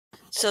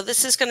So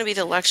this is going to be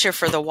the lecture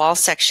for the wall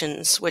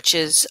sections, which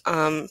is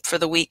for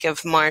the week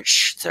of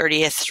March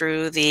 30th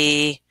through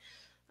the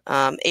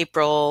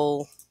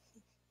April,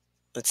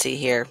 let's see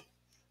here,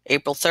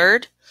 April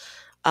 3rd.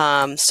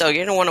 So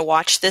you're going to want to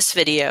watch this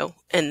video,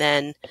 and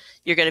then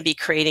you're going to be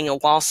creating a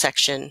wall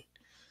section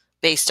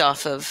based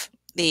off of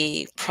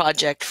the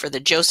project for the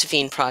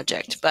Josephine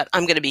project. But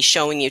I'm going to be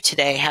showing you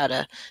today how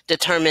to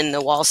determine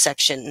the wall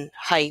section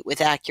height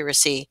with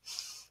accuracy,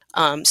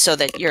 so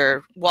that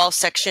your wall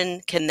section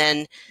can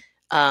then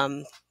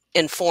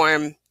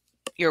inform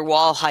your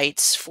wall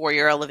heights for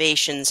your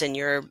elevations and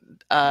your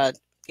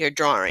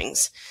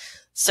drawings.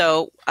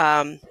 So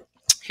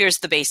here's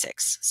the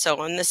basics.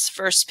 So on this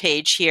first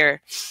page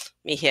here,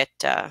 let me hit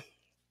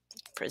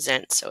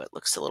present so it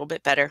looks a little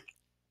bit better.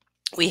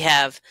 We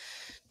have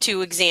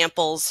two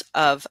examples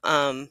of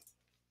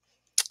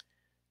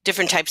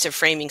different types of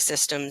framing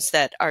systems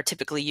that are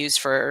typically used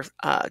for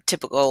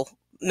typical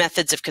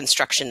methods of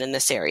construction in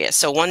this area.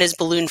 So one is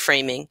balloon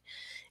framing,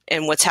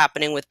 and what's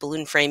happening with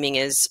balloon framing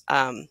is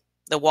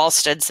the wall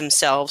studs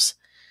themselves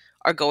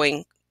are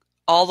going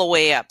all the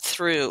way up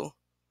through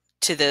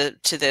to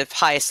the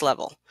highest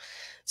level.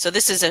 So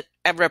this is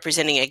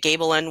representing a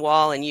gable end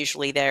wall, and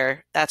usually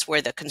that's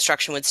where the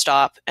construction would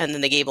stop, and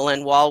then the gable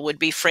end wall would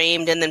be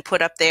framed and then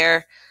put up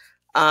there.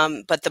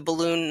 But the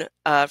balloon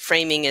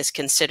framing is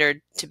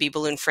considered to be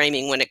balloon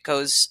framing when it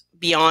goes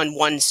beyond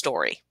 1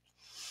 story.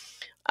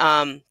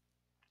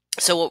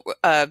 So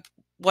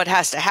what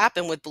has to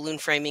happen with balloon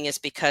framing is,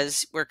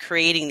 because we're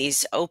creating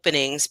these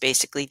openings,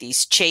 basically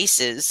these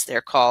chases,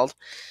 they're called,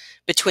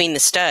 between the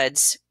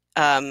studs,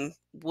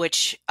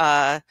 which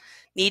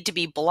need to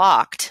be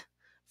blocked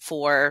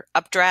for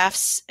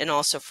updrafts and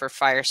also for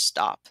fire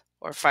stop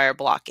or fire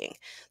blocking.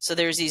 So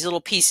there's these little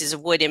pieces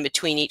of wood in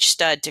between each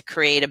stud to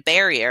create a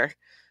barrier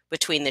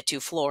between the two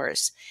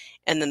floors.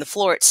 And then the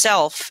floor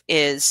itself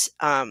is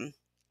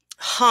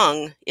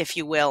hung, if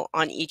you will,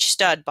 on each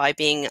stud by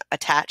being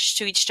attached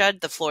to each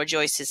stud. The floor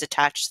joist is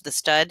attached to the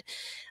stud.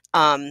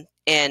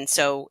 And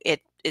so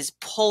it is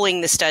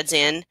pulling the studs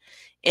in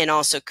and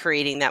also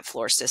creating that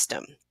floor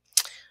system.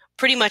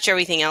 Pretty much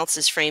everything else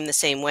is framed the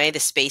same way, the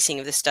spacing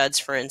of the studs,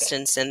 for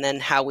instance, and then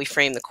how we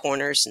frame the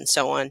corners and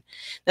so on.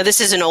 Now,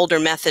 this is an older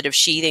method of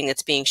sheathing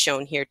that's being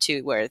shown here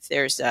too, where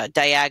there's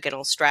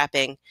diagonal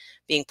strapping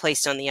being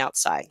placed on the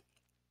outside.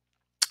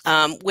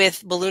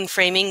 With balloon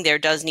framing, there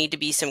does need to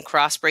be some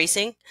cross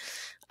bracing,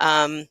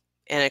 and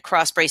a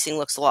cross bracing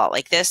looks a lot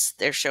like this.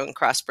 They're showing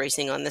cross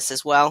bracing on this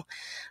as well.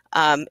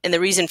 And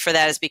the reason for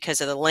that is because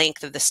of the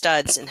length of the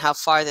studs and how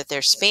far that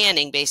they're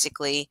spanning,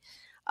 basically.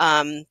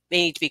 They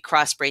need to be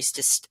cross-braced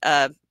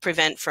to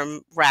prevent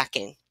from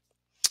racking.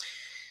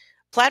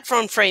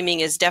 Platform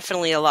framing is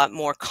definitely a lot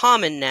more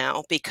common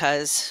now,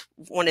 because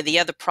one of the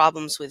other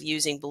problems with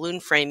using balloon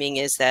framing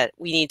is that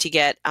we need to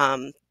get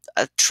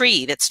a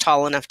tree that's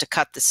tall enough to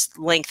cut the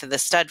length of the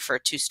stud for a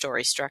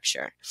 2-story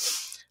structure.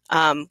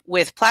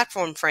 With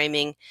platform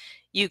framing,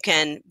 you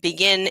can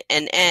begin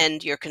and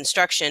end your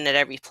construction at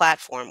every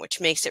platform,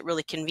 which makes it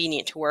really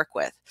convenient to work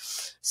with.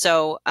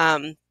 So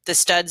the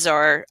studs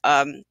are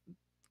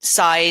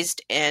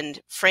sized and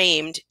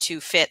framed to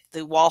fit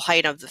the wall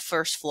height of the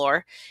first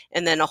floor,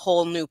 and then a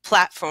whole new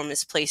platform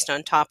is placed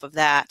on top of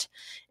that,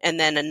 and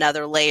then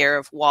another layer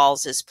of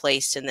walls is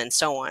placed, and then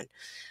so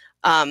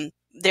on.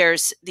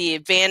 There's the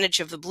advantage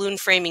of the balloon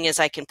framing is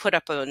I can put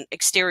up an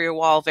exterior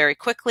wall very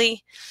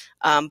quickly,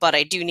 but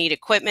I do need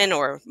equipment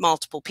or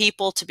multiple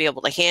people to be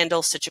able to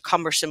handle such a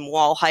cumbersome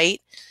wall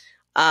height.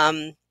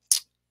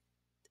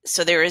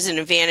 So there is an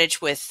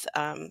advantage with,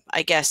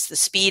 I guess, the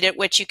speed at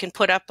which you can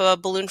put up a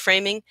balloon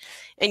framing.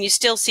 And you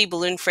still see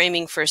balloon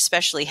framing for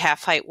especially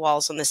half-height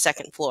walls on the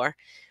 2nd floor.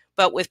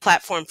 But with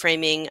platform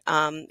framing,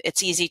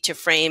 it's easy to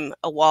frame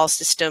a wall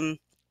system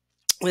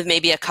with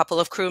maybe a couple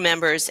of crew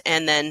members,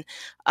 and then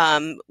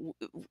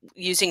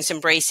using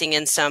some bracing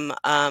and some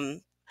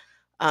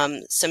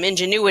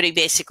ingenuity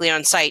basically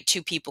on site.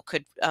 2 people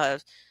could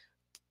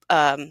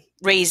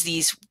raise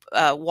these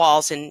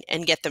walls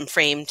and get them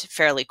framed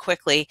fairly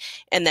quickly.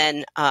 And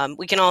then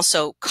we can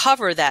also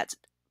cover that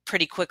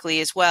pretty quickly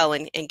as well,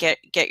 and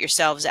get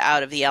yourselves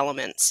out of the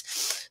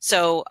elements.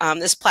 So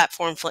this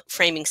platform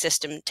framing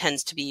system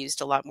tends to be used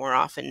a lot more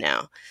often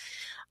now.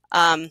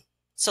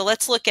 So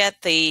let's look at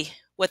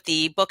what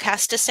the book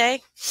has to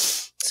say.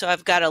 So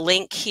I've got a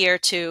link here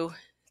to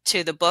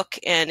the book,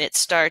 and it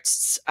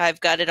starts,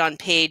 I've got it on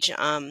page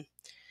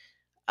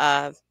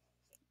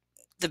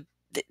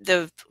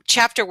the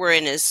chapter we're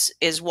in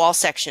is wall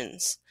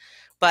sections,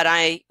 but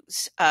I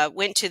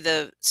went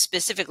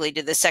specifically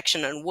to the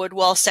section on wood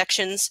wall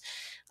sections.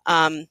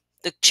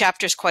 The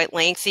chapter is quite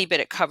lengthy, but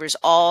it covers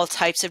all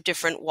types of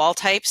different wall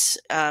types,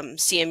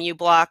 CMU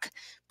block,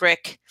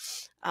 brick,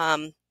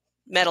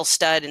 metal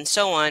stud, and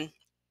so on.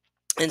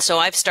 And so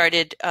I've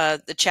started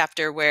the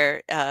chapter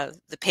where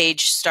the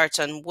page starts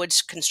on wood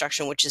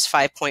construction, which is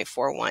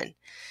 5.41.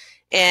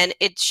 And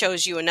it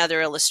shows you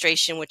another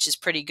illustration, which is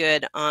pretty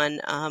good, on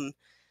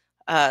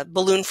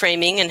balloon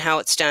framing and how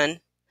it's done.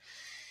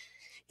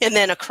 And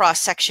then a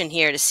cross section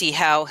here to see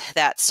how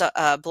that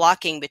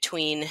blocking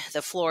between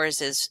the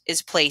floors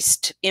is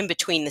placed in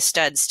between the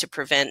studs to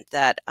prevent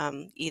that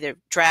either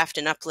draft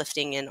and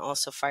uplifting and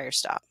also fire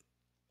stop.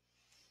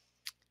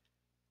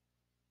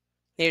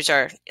 Here's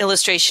our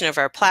illustration of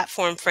our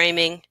platform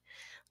framing.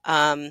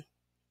 And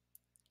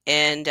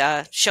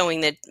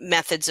showing the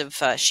methods of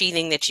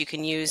sheathing that you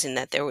can use, and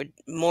that there would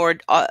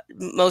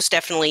most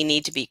definitely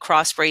need to be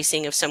cross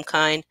bracing of some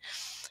kind.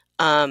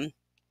 And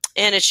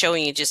it's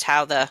showing you just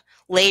how the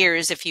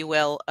layers, if you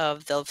will,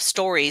 of the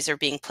stories are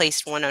being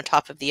placed one on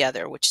top of the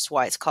other, which is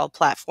why it's called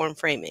platform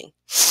framing.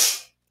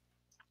 If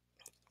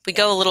we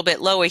go a little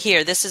bit lower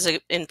here, this is an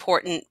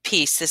important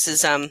piece. This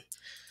is,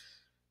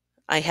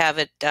 I have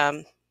it,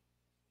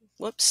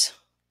 whoops,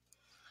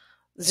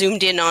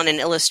 zoomed in on and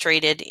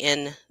illustrated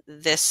in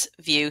this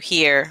view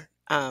here.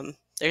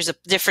 There's a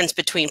difference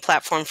between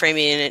platform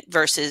framing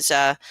versus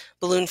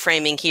balloon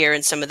framing here,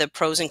 and some of the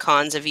pros and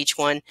cons of each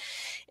one.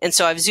 And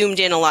so I've zoomed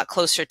in a lot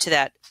closer to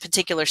that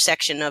particular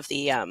section of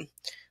the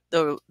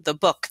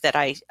book that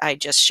I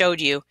just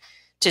showed you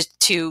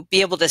to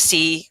be able to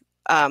see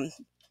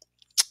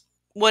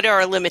what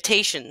are our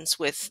limitations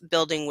with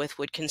building with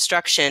wood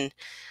construction.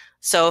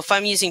 So if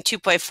I'm using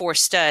 2x4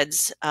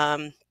 studs,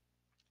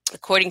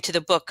 according to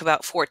the book,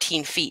 about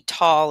 14 feet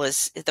tall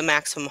is the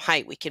maximum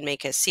height we can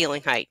make a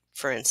ceiling height,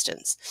 for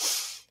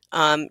instance.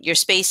 Your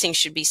spacing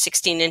should be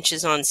 16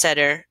 inches on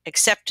center,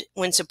 except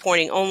when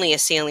supporting only a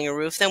ceiling or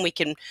roof. Then we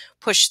can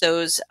push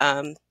those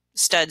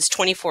studs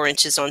 24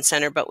 inches on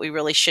center, but we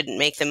really shouldn't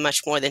make them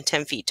much more than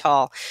 10 feet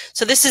tall.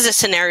 So this is a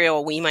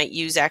scenario we might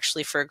use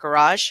actually for a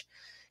garage,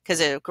 because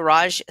a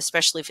garage,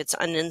 especially if it's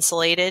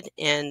uninsulated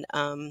and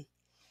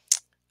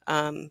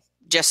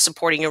just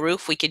supporting a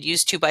roof, we could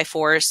use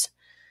 2x4s.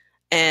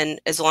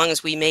 And as long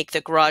as we make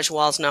the garage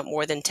walls not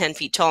more than 10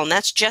 feet tall, and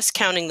that's just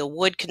counting the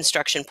wood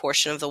construction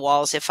portion of the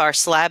walls. If our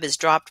slab is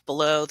dropped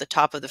below the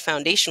top of the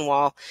foundation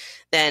wall,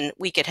 then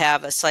we could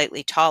have a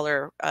slightly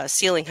taller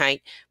ceiling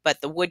height, but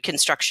the wood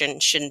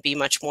construction shouldn't be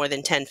much more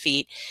than 10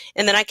 feet.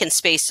 And then I can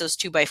space those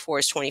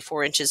 2x4s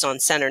 24 inches on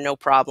center, no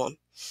problem.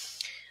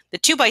 The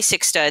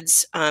 2x6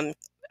 studs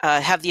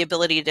have the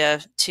ability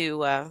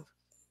to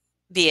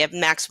be a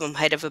maximum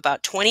height of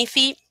about 20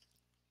 feet.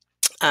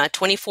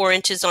 24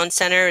 inches on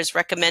center is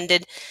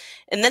recommended.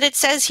 And then it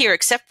says here,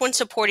 except when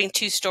supporting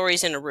 2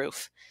 stories and a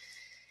roof.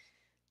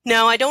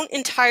 Now, I don't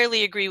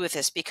entirely agree with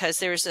this, because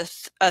there's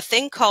a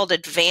thing called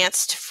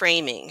advanced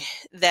framing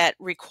that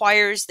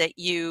requires that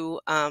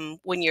you,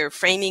 when you're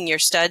framing your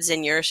studs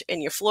and your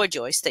floor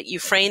joists, that you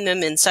frame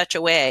them in such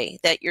a way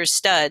that your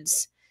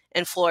studs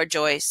and floor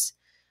joists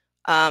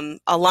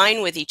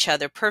align with each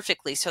other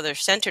perfectly, so they're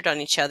centered on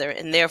each other,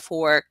 and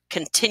therefore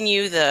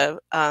continue the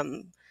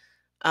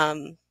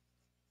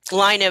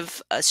line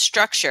of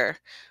structure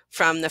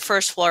from the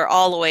first floor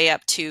all the way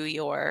up to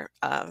your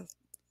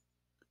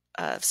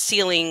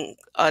ceiling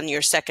on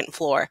your second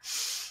floor.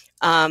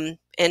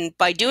 And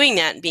by doing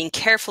that and being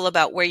careful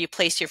about where you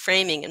place your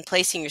framing and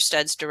placing your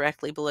studs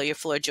directly below your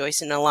floor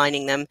joists and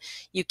aligning them,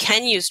 you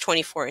can use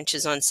 24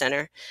 inches on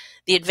center.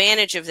 The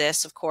advantage of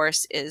this, of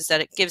course, is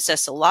that it gives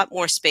us a lot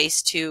more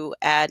space to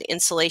add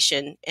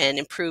insulation and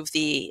improve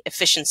the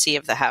efficiency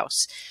of the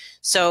house.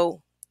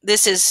 So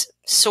this is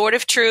sort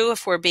of true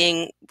if we're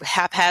being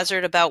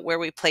haphazard about where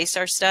we place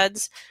our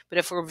studs, but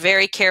if we're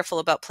very careful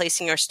about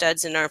placing our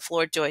studs and our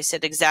floor joists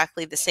at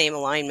exactly the same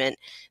alignment,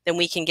 then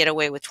we can get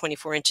away with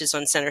 24 inches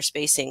on center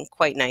spacing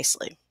quite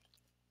nicely.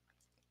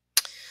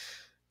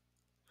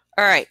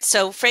 All right,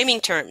 so framing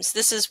terms.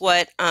 This is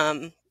what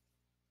a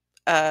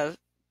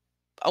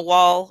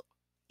wall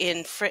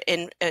a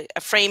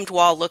framed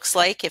wall looks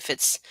like if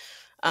it's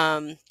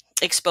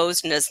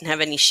exposed and doesn't have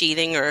any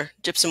sheathing or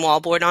gypsum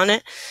wallboard on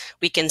it.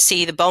 We can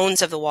see the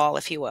bones of the wall,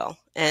 if you will.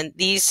 And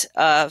these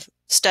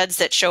studs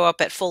that show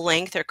up at full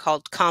length are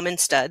called common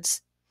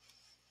studs.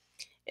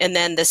 And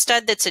then the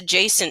stud that's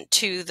adjacent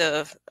to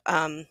the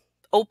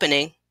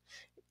opening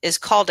is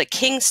called a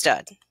king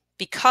stud,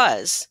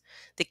 because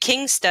the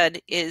king stud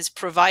is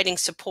providing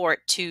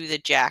support to the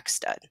jack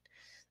stud.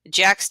 The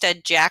jack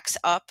stud jacks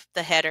up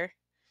the header,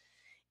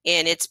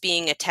 and it's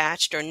being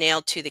attached or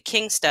nailed to the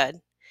king stud.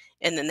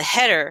 And then the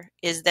header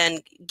is then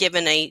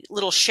given a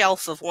little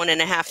shelf of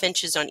 1.5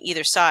 inches on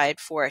either side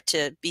for it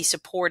to be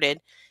supported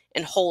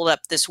and hold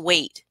up this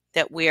weight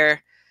that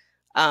we're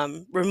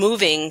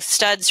removing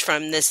studs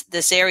from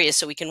this area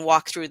so we can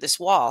walk through this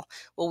wall.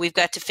 Well, we've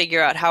got to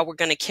figure out how we're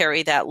going to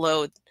carry that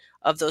load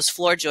of those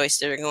floor joists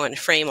that are going to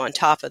frame on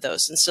top of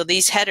those. And so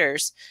these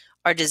headers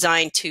are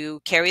designed to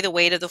carry the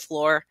weight of the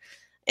floor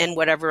and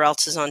whatever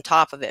else is on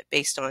top of it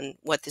based on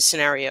what the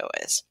scenario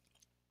is.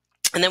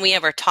 And then we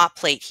have our top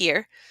plate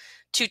here.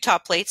 2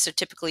 top plates are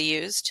typically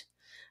used,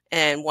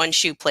 and 1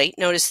 shoe plate.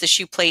 Notice the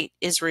shoe plate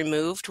is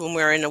removed when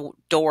we're in a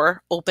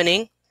door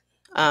opening.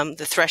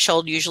 The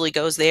threshold usually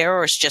goes there,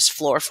 or it's just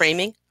floor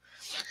framing.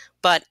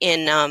 But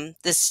in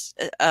this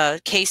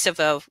case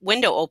of a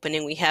window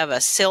opening, we have a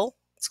sill.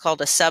 It's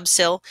called a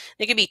sub-sill.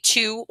 It could be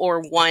 2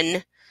 or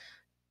 1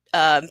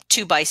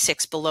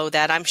 2x6 below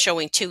that. I'm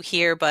showing 2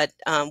 here, but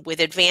with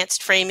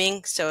advanced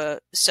framing, so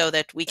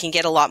that we can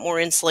get a lot more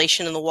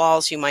insulation in the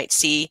walls, you might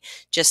see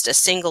just a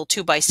single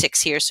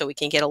 2x6 here, so we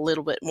can get a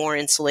little bit more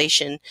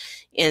insulation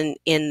in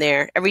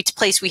there. Every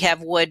place we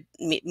have wood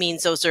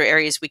means those are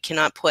areas we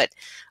cannot put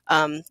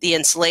the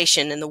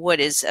insulation, and the wood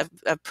is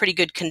a pretty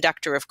good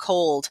conductor of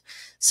cold.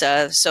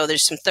 So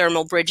there's some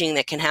thermal bridging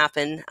that can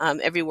happen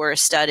everywhere a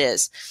stud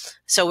is.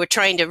 So we're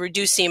trying to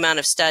reduce the amount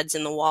of studs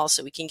in the wall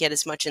so we can get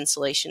as much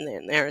insulation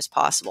in there as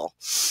possible.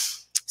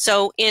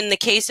 So in the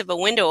case of a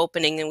window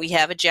opening, then we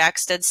have a jack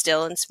stud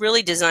still, and it's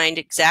really designed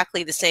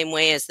exactly the same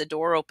way as the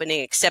door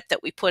opening, except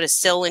that we put a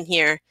sill in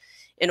here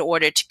in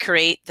order to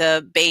create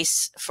the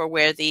base for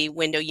where the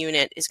window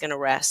unit is going to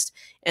rest.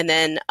 And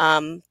then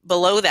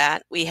below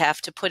that, we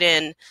have to put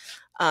in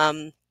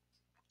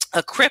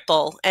a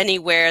cripple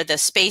anywhere the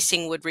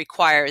spacing would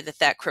require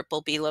that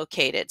cripple be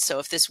located. So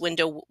if this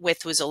window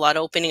width was a lot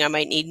opening, I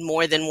might need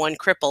more than one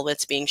cripple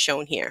that's being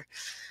shown here.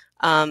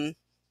 And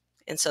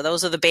so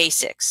those are the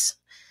basics.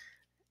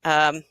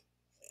 Common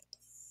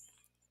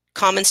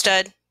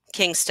stud,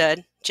 king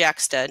stud,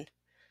 jack stud,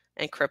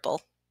 and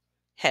cripple,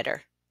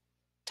 header,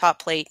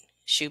 top plate,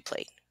 shoe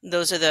plate.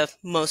 Those are the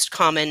most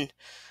common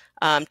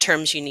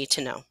terms you need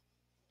to know.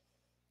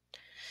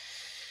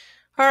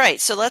 All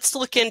right, so let's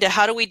look into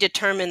how do we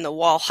determine the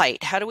wall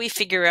height? How do we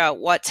figure out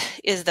what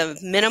is the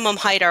minimum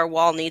height our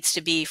wall needs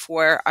to be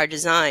for our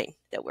design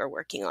that we're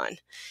working on?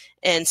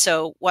 And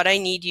so what I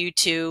need you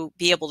to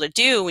be able to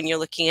do when you're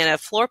looking at a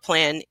floor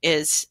plan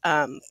is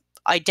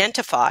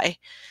identify,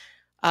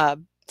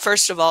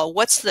 first of all,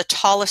 what's the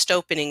tallest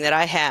opening that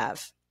I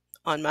have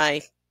on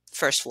my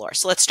first floor?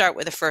 So let's start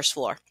with the first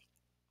floor.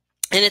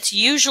 And it's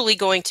usually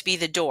going to be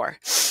the door.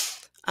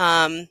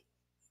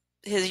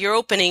 Your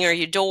opening or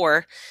your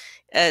door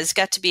has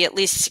got to be at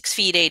least 6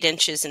 feet 8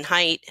 inches in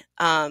height,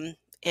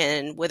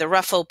 and with a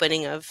rough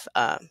opening of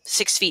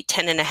 6 feet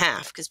 10 and a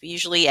half, because we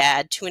usually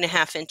add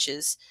 2.5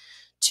 inches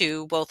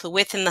to both the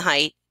width and the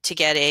height to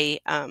get a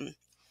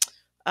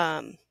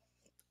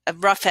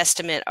rough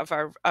estimate of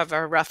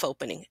our rough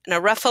opening. And a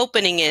rough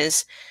opening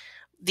is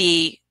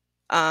the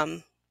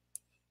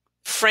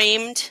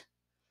framed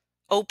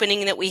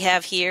opening that we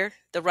have here,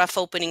 the rough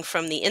opening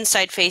from the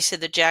inside face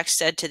of the jack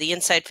stud to the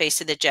inside face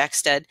of the jack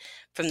stud,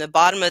 from the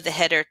bottom of the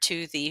header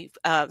to the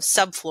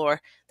subfloor.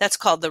 That's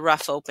called the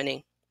rough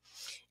opening.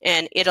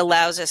 And it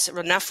allows us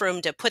enough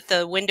room to put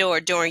the window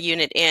or door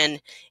unit in,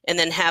 and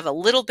then have a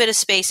little bit of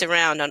space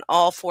around on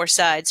all 4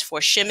 sides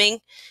for shimming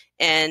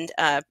and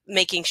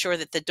making sure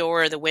that the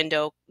door or the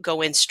window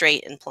go in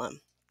straight and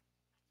plumb.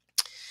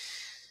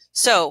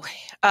 So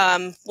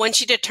once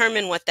you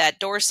determine what that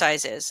door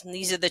size is, and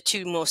these are the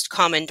 2 most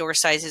common door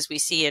sizes we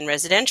see in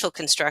residential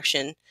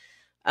construction,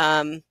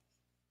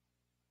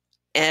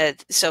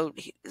 and so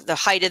the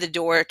height of the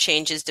door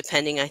changes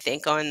depending, I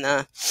think, on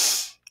the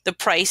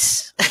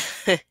price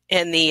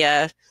and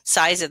the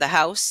size of the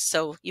house.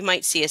 So you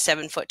might see a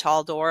 7-foot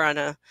tall door on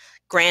a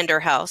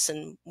grander house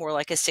and more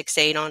like a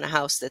 6'8" on a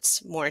house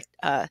that's more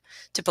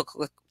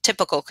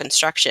typical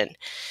construction.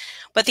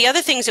 But the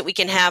other things that we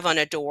can have on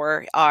a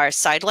door are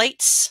side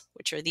lights,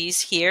 which are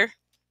these here,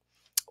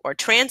 or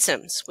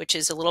transoms, which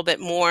is a little bit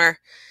more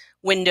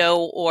window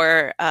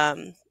or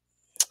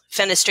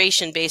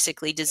fenestration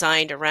basically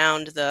designed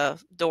around the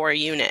door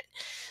unit.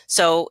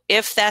 So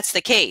if that's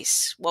the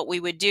case, what we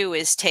would do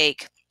is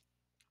take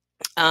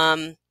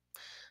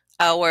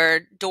our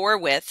door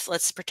width,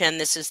 let's pretend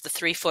this is the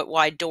 3-foot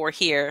wide door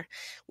here,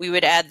 we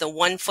would add the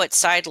 1-foot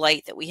side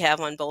light that we have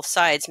on both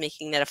sides,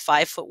 making that a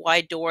 5-foot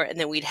wide door, and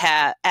then we'd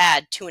add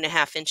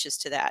 2.5 inches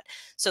to that.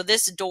 So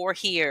this door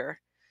here,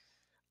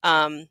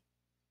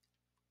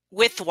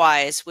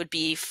 width-wise, would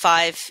be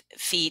 5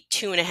 feet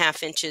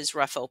 2.5 inches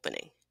rough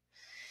opening.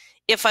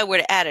 If I were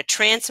to add a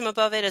transom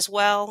above it as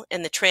well,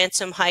 and the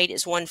transom height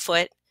is 1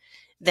 foot,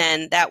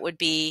 then that would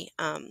be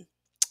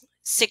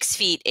 6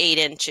 feet 8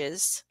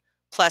 inches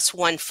plus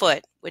 1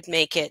 foot would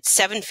make it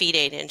 7 feet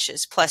 8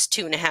 inches plus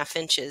 2.5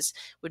 inches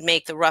would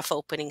make the rough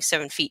opening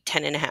 7 feet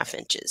 10.5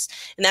 inches.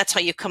 And that's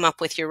how you come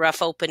up with your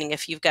rough opening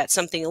if you've got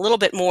something a little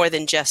bit more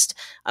than just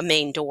a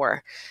main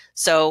door.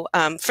 So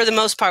for the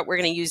most part, we're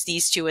going to use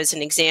these 2 as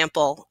an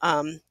example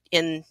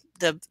in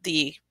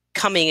the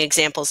coming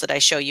examples that I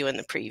show you in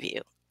the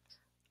preview,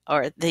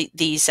 or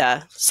these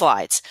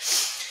slides.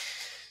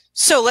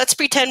 So let's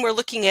pretend we're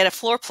looking at a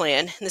floor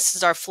plan. This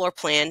is our floor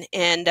plan,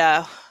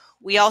 and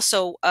we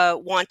also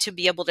want to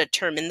be able to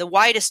determine the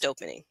widest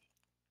opening.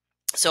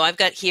 So I've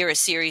got here a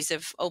series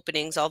of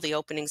openings, all the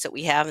openings that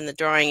we have in the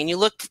drawing, and you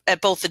look at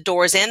both the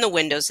doors and the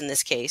windows in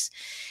this case,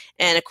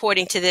 and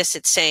according to this,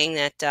 it's saying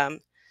that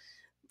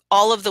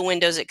all of the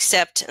windows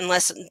except,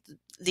 unless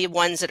the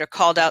ones that are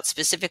called out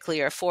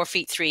specifically, are 4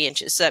 feet 3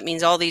 inches. So that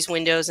means all these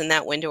windows and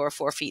that window are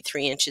 4 feet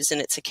 3 inches, and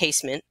it's a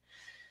casement.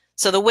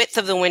 So the width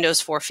of the window is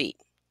 4 feet.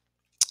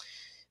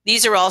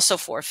 These are also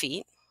 4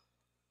 feet.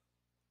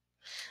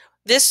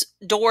 This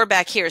door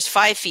back here is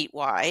 5 feet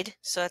wide,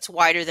 so that's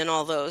wider than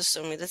all those.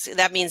 So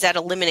that means that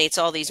eliminates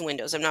all these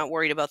windows. I'm not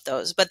worried about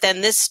those. But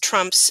then this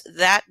trumps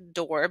that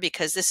door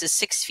because this is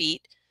 6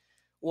 feet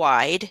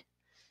wide,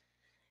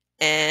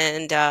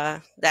 and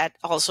that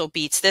also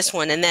beats this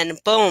one. And then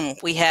boom,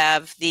 we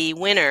have the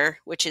winner,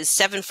 which is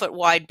 7 foot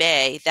wide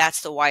bay.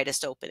 That's the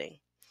widest opening.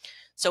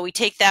 So we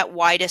take that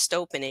widest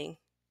opening.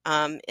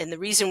 And the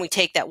reason we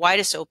take that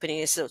widest opening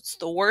is it's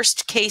the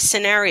worst case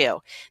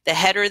scenario. The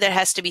header that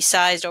has to be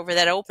sized over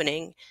that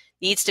opening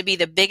needs to be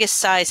the biggest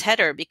size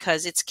header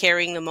because it's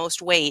carrying the most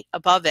weight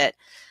above it.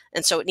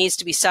 And so it needs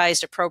to be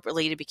sized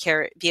appropriately to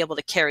be able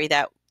to carry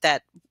that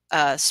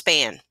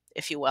span,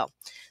 if you will.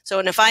 So,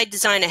 and if I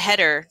design a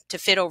header to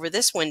fit over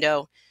this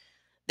window,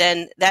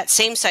 then that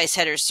same size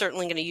header is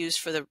certainly going to use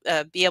for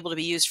the be able to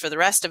be used for the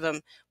rest of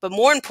them. But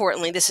more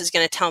importantly, this is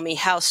going to tell me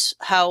how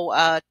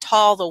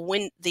tall the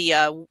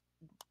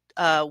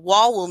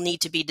wall will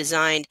need to be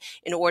designed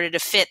in order to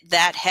fit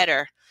that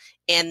header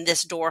and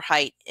this door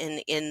height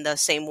in the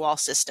same wall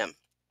system.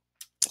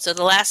 So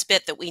the last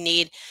bit that we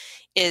need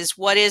is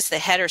what is the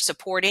header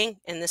supporting,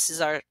 and this is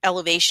our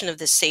elevation of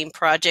the same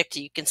project.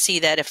 You can see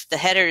that if the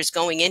header is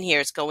going in here,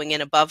 it's going in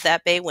above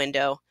that bay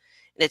window,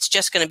 and it's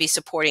just going to be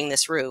supporting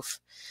this roof.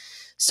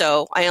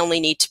 So I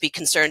only need to be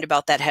concerned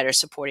about that header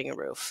supporting a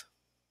roof.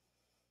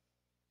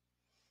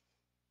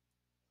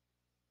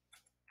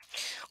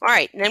 All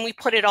right, and then we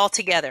put it all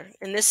together,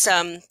 and this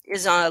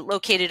is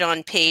located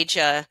on page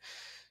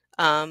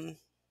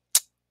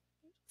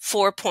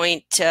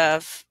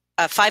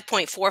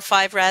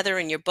 5.45 rather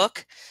in your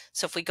book.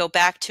 So if we go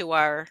back to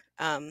our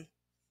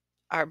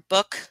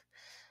book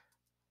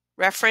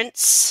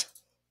reference,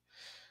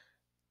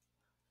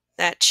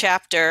 that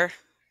chapter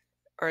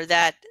or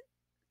that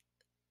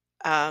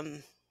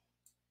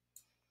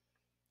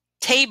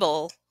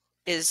table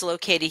is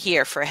located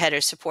here for header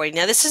supporting.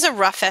 Now this is a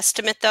rough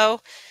estimate though,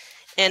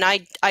 and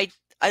I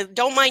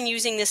don't mind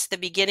using this at the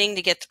beginning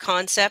to get the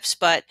concepts,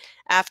 but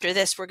after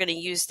this we're going to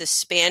use the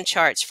span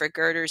charts for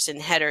girders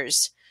and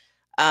headers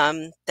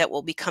that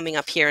will be coming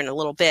up here in a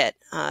little bit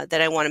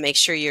that I want to make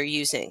sure you're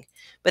using.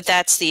 But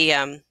that's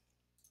the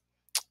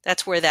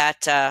that's where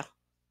that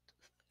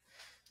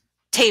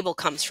table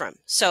comes from.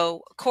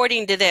 So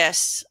according to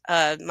this,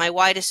 my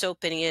widest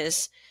opening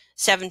is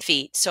 7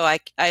 feet. So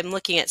I'm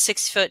looking at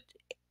 6 foot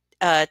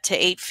to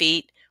 8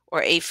 feet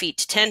or 8 feet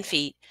to 10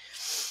 feet.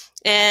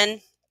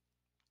 And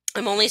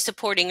I'm only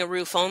supporting a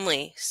roof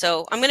only.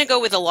 So I'm going to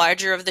go with the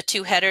larger of the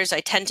two headers.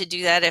 I tend to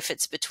do that. If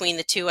it's between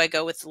the two, I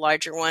go with the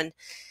larger one.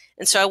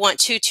 And so I want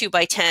two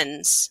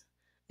 2x10s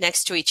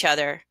next to each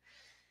other.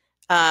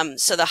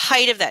 So the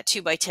height of that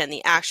 2x10,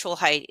 the actual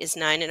height, is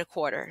 9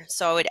 1/4.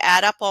 So I would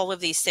add up all of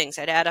these things.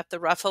 I'd add up the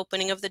rough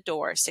opening of the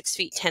door, 6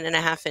 feet 10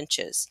 1/2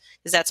 inches,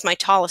 because that's my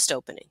tallest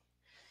opening.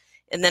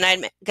 And then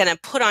I'm going to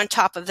put on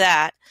top of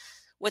that,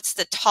 what's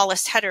the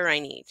tallest header I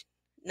need?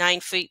 9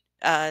 feet,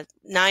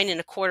 9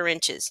 1/4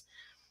 inches.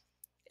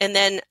 And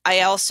then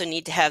I also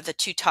need to have the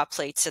two top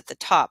plates at the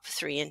top,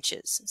 3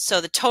 inches. So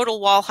the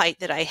total wall height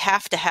that I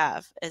have to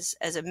have as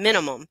a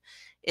minimum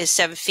is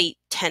 7 feet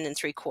 10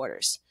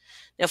 3/4.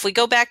 Now, if we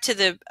go back to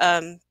the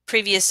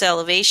previous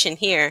elevation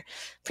here,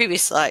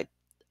 previous slide,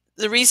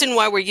 the reason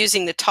why we're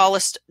using the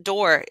tallest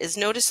door is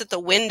notice that the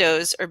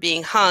windows are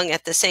being hung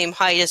at the same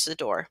height as the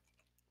door.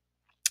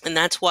 And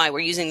that's why we're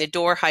using the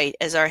door height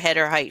as our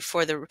header height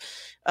for the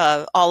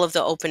all of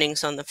the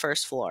openings on the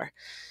first floor.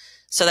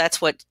 So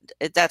that's why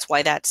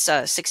that's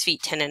 6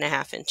 feet 10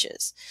 1/2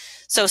 inches.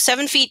 So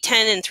 7 feet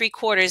 10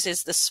 3/4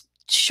 is the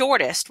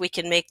shortest we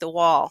can make the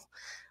wall.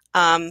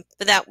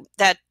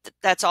 But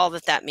that's all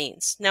that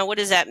means. Now, what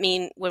does that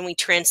mean when we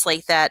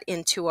translate that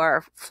into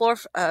our floor,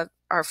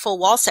 our full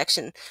wall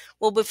section?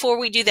 Well, before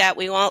we do that,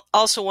 we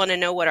also want to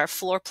know what our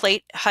floor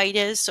plate height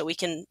is, so we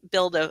can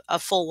build a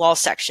full wall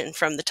section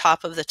from the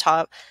top of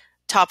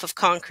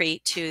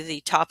concrete to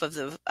the top of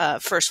the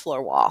first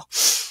floor wall.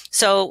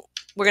 So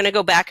we're going to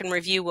go back and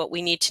review what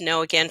we need to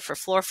know again for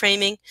floor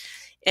framing.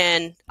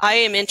 And I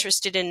am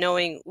interested in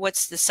knowing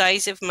what's the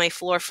size of my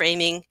floor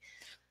framing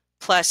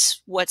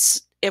plus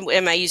what's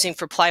am I using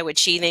for plywood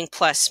sheathing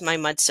plus my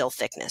mud sill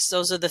thickness.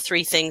 Those are the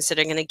three things that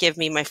are going to give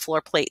me my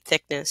floor plate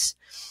thickness.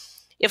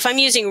 If I'm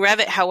using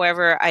Revit,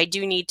 however, I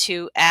do need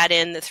to add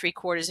in the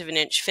 3/4 of an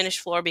inch finished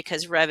floor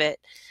because Revit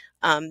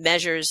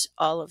measures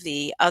all of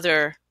the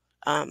other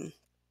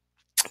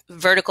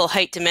vertical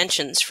height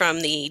dimensions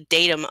from the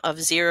datum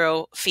of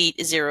 0 feet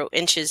 0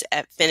 inches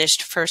at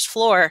finished first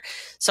floor.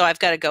 So I've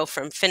got to go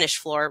from finished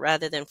floor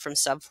rather than from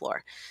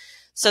subfloor.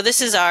 So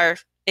this is our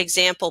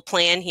example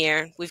plan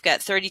here. We've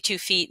got 32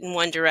 feet in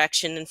one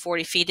direction and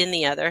 40 feet in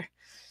the other.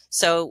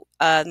 So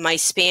my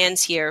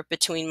spans here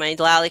between my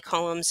lally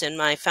columns and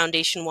my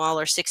foundation wall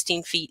are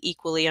 16 feet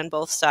equally on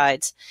both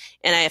sides.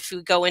 And if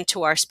we go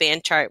into our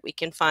span chart, we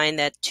can find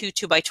that two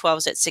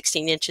 2x12s at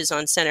 16 inches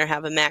on center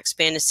have a max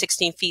span of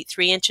 16 feet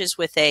 3 inches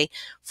with a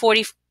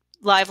 40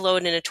 live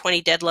load and a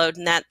 20 dead load,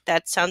 and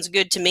that sounds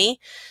good to me.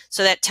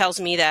 So that tells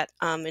me that,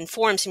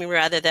 informs me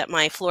rather, that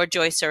my floor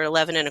joists are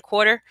 11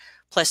 1/4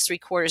 plus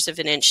 3/4 of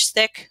an inch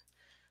thick.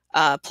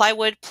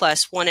 plywood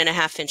plus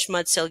 1.5 inch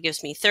mud sill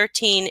gives me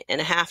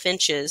 13.5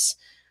 inches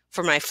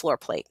for my floor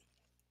plate.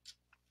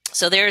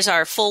 So there's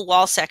our full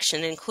wall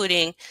section,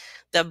 including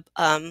the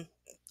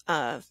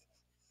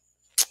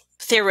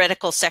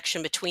theoretical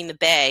section between the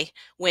bay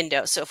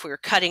window. So if we were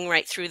cutting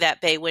right through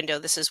that bay window,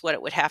 this is what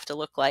it would have to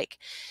look like.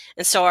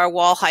 And so our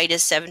wall height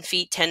is 7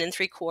 feet 10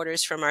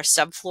 3/4 from our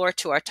subfloor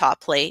to our top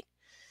plate.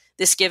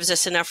 This gives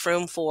us enough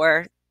room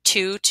for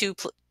two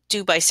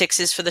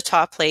 2x6s for the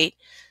top plate,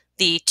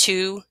 the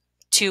two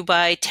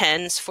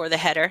 2x10s for the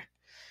header,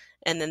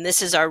 and then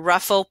this is our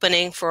rough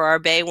opening for our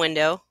bay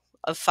window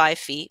of 5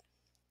 feet.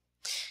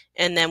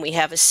 And then we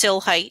have a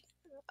sill height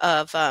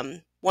of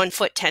 1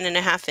 foot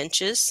 10.5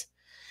 inches.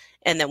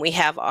 And then we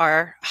have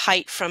our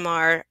height from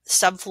our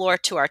subfloor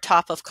to our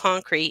top of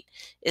concrete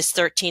is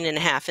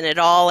 13.5, and it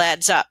all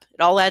adds up.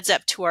 It all adds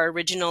up to our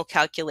original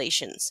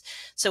calculations.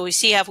 So we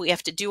see how we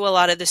have to do a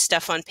lot of this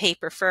stuff on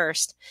paper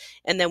first,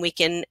 and then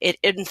it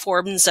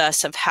informs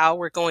us of how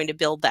we're going to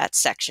build that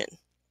section.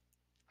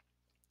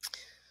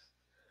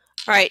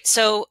 All right,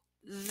 so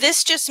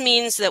this just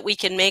means that we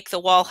can make the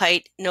wall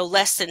height no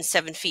less than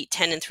 7 feet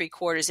 10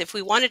 3/4. If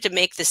we wanted to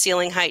make the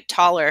ceiling height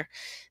taller,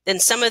 then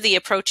some of the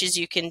approaches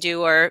you can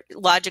do are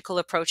logical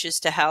approaches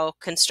to how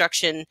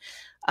construction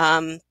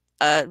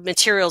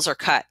materials are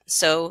cut.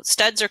 So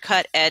studs are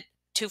cut at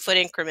 2 foot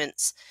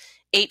increments,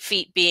 8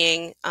 feet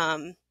being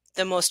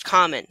the most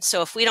common.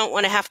 So if we don't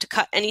want to have to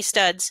cut any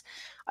studs,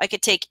 I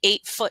could take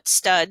 8 foot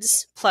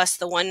studs plus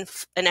the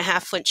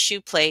 1.5 foot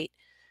shoe plate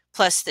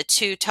plus the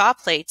 2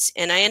 top plates,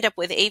 and I end up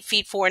with 8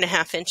 feet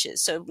 4.5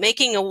 inches. So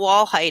making a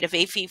wall height of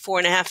 8 feet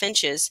 4.5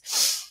 inches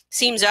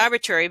seems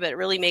arbitrary, but it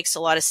really makes a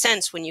lot of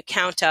sense when you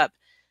count up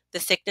the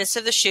thickness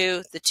of the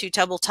shoe, the 2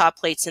 double top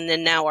plates, and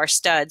then now our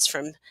studs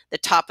from the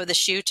top of the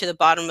shoe to the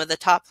bottom of the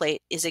top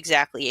plate is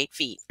exactly 8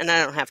 feet, and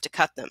I don't have to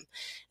cut them.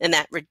 And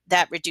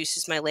that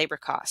reduces my labor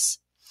costs.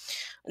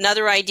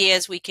 Another idea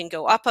is we can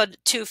go up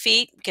 2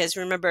 feet, because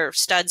remember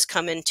studs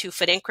come in 2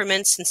 foot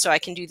increments, and so I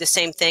can do the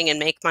same thing and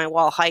make my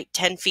wall height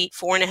 10 feet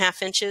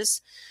 4.5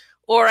 inches,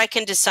 or I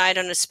can decide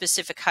on a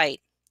specific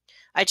height.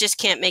 I just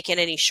can't make it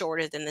any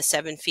shorter than the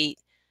 7 feet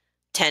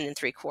 10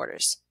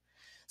 3/4.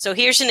 So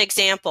here's an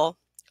example.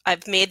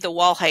 I've made the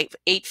wall height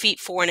 8 feet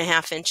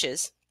 4.5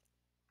 inches.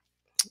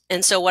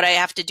 And so what I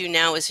have to do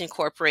now is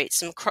incorporate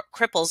some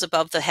cripples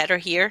above the header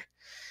here.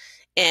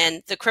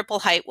 And the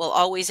cripple height will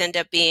always end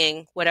up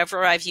being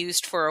whatever I've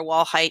used for a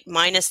wall height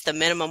minus the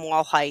minimum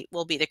wall height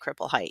will be the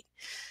cripple height.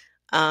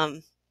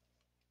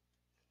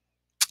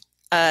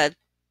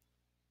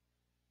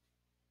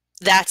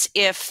 That's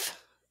if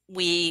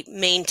we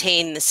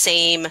maintain the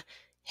same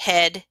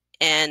head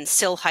and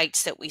sill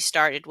heights that we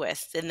started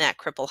with, then that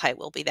cripple height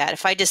will be that.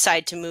 If I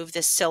decide to move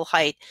this sill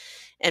height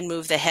and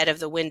move the head of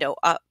the window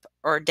up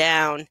or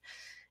down,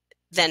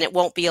 then it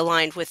won't be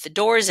aligned with the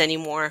doors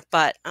anymore,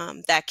 but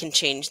that can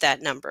change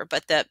that number.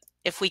 But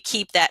if we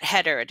keep that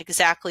header at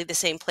exactly the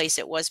same place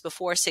it was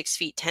before, 6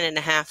 feet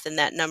 10.5, then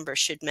that number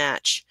should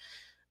match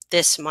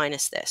this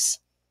minus this.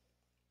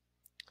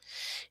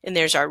 And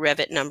there's our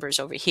Revit numbers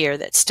over here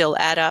that still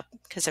add up,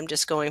 because I'm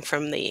just going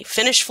from the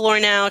finished floor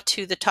now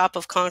to the top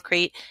of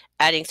concrete,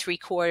 adding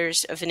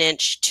 3/4 of an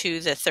inch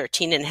to the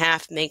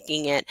 13.5,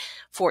 making it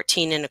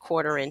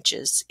 14.25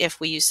 inches if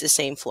we use the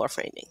same floor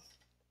framing.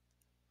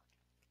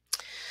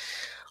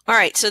 All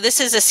right, so this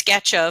is a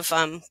sketch of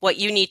what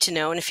you need to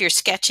know. And if you're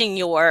sketching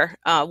your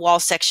wall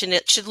section,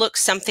 it should look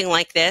something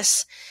like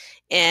this.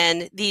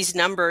 And these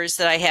numbers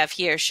that I have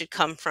here should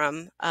come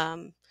from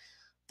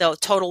the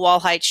total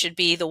wall height should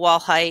be the wall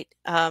height.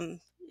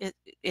 It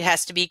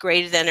has to be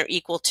greater than or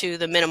equal to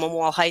the minimum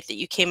wall height that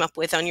you came up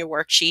with on your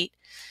worksheet.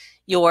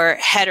 Your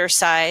header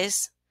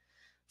size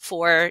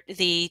for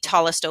the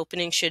tallest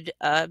opening should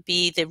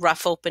be the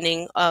rough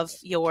opening of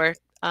your,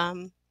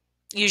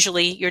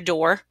 usually your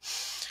door.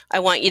 I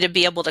want you to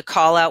be able to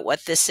call out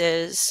what this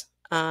is.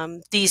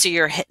 This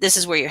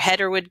is where your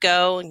header would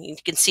go, and you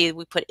can see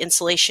we put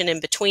insulation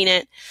in between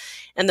it.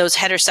 And those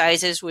header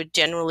sizes would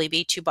generally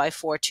be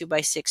 2x4,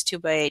 2x6,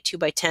 2x8,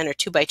 2x10, or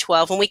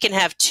 2x12. And we can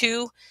have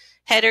 2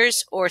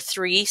 headers or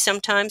 3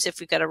 sometimes if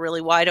we've got a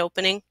really wide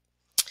opening.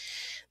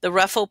 The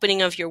rough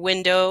opening of your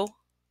window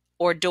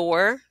or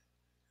door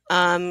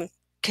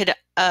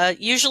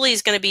usually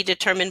is going to be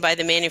determined by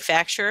the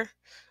manufacturer,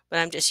 but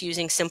I'm just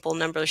using simple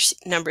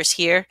numbers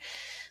here.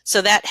 So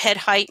that head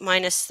height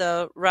minus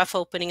the rough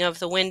opening of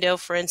the window,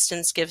 for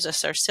instance, gives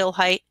us our sill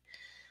height.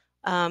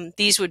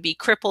 These would be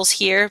cripples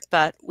here,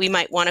 but we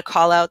might want to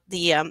call out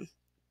the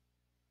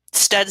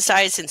stud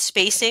size and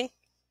spacing.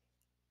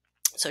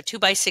 So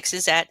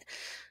 2x6s at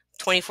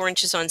 24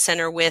 inches on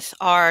center with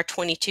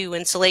R22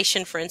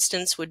 insulation, for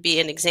instance, would be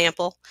an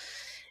example.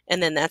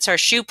 And then that's our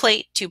shoe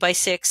plate,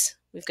 2x6.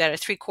 We've got a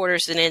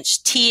 3/4 of an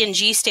inch. T and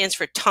G stands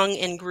for tongue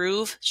and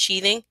groove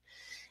sheathing.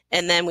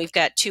 And then we've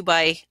got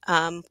 2x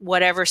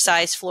whatever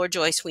size floor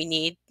joist we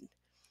need.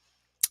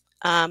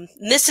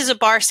 This is a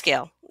bar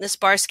scale. This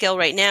bar scale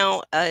right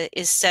now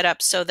is set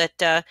up so that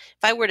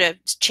if I were to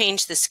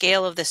change the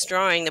scale of this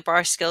drawing, the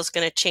bar scale is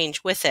going to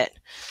change with it.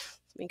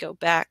 Let me go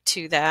back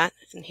to that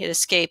and hit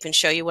escape and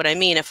show you what I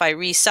mean. If I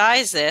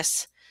resize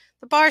this,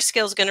 the bar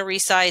scale is going to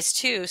resize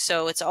too,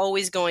 so it's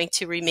always going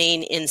to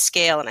remain in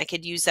scale, and I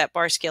could use that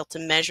bar scale to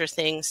measure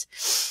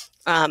things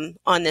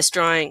on this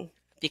drawing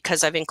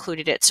because I've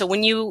included it. So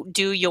when you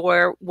do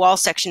your wall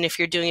section, if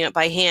you're doing it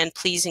by hand,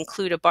 please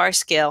include a bar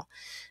scale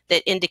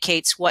that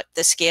indicates what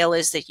the scale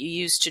is that you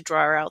use to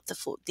draw out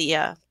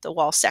the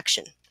wall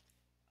section.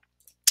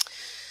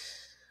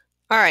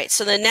 All right,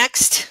 so the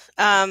next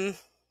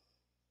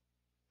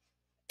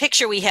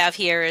picture we have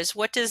here is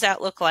what does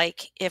that look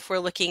like if we're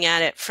looking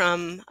at it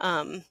from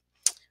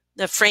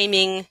the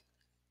framing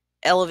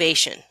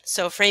elevation.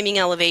 So framing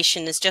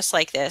elevation is just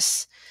like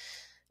this.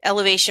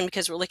 Elevation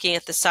because we're looking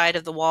at the side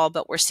of the wall,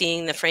 but we're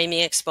seeing the framing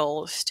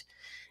exposed.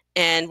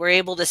 And we're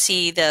able to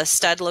see the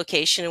stud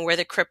location and where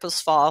the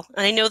cripples fall.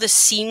 And I know this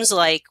seems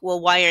like, well,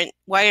 why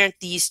aren't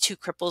these two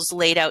cripples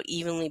laid out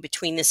evenly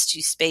between these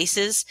two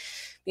spaces?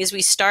 Because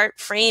we start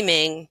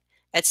framing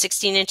at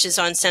 16 inches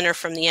on center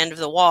from the end of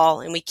the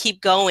wall, and we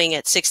keep going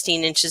at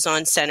 16 inches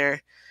on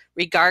center,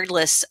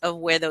 regardless of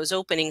where those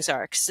openings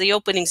are, because the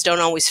openings don't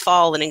always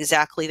fall in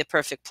exactly the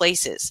perfect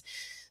places.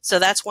 So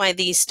that's why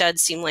these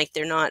studs seem like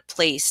they're not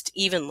placed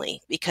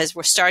evenly, because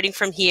we're starting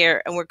from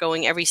here and we're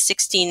going every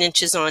 16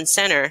 inches on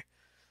center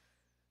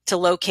to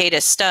locate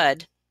a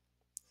stud.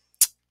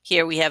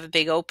 Here we have a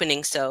big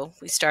opening, so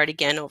we start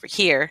again over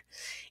here.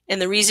 And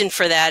the reason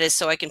for that is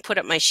so I can put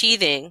up my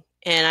sheathing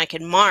and I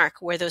can mark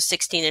where those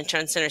 16-inch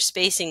on center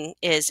spacing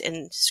is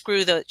and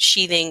screw the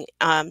sheathing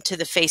to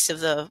the face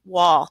of the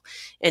wall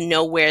and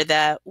know where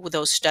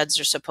those studs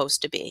are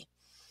supposed to be.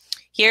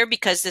 Here,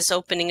 because this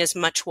opening is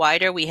much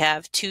wider, we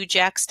have 2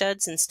 jack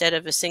studs instead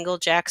of a single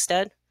jack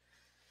stud.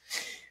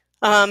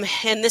 And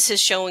this is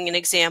showing an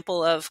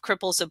example of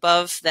cripples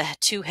above the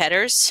 2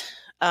 headers.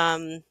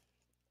 And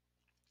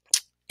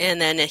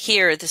then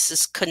here, this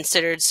is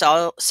considered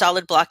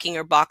solid blocking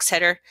or box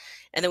header.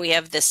 And then we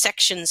have the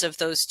sections of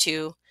those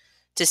two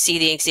to see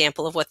the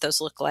example of what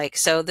those look like.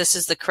 So this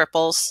is the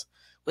cripples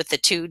with the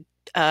 2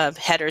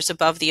 headers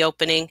above the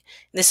opening.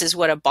 This is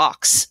what a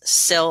box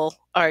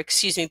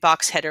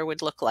header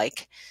would look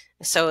like.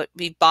 So it'd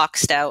be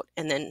boxed out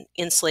and then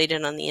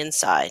insulated on the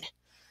inside.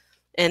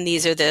 And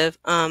these are the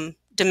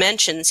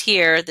dimensions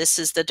here. This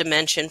is the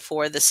dimension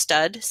for the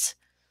studs.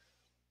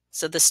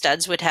 So the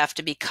studs would have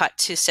to be cut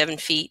to 7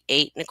 feet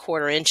 8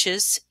 1/4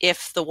 inches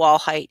if the wall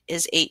height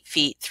is 8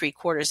 feet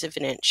 3/4 of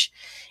an inch.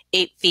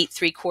 8 feet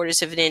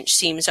 3/4 of an inch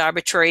seems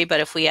arbitrary, but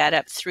if we add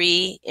up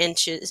 3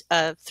 inches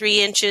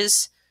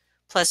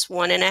plus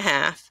 1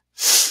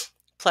 1/2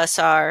 plus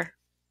our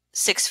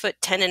 6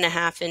 foot 10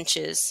 1/2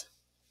 inches.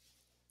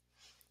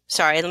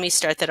 Sorry, let me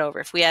start that over.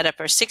 If we add up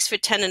our 6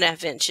 foot 10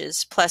 1/2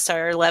 inches plus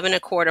our 11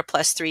 1/4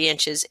 plus 3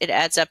 inches, it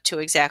adds up to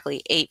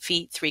exactly 8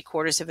 feet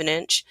 3/4 of an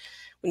inch.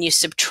 When you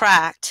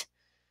subtract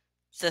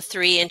the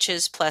 3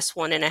 inches plus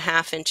 1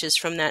 1/2 inches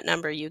from that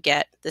number, you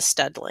get the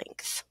stud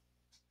length.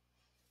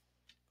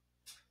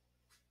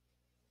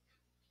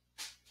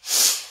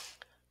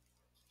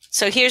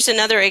 So here's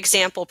another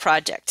example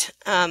project.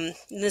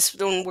 This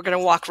one, we're going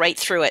to walk right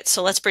through it.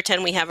 So let's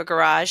pretend we have a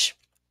garage.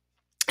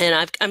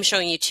 And I'm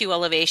showing you 2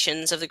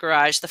 elevations of the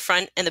garage, the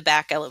front and the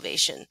back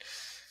elevation.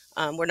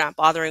 We're not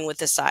bothering with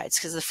the sides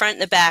because the front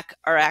and the back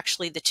are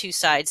actually the 2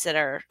 sides that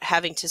are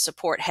having to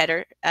support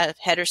header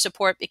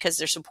support because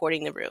they're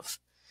supporting the roof.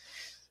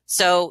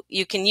 So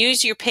you can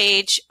use your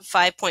page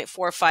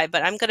 5.45,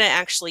 but I'm going to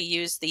actually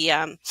use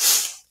the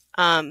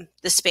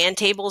span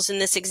tables in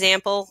this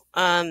example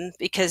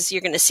because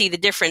you're going to see the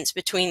difference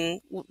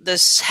between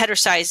the header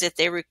size that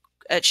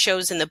it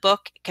shows in the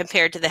book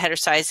compared to the header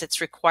size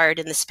that's required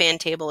in the span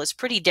table is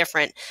pretty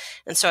different.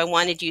 And so I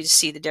wanted you to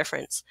see the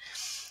difference.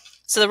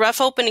 So the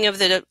rough opening of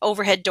the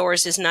overhead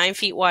doors is 9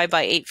 feet wide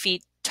by 8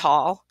 feet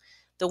tall.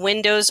 The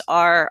windows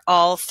are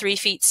all 3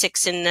 feet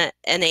 6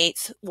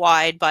 1/8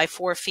 wide by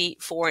 4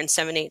 feet 4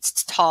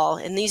 7/8 tall.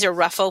 And these are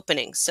rough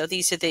openings. So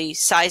these are the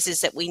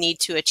sizes that we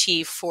need to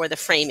achieve for the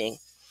framing.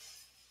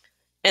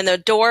 And the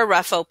door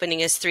rough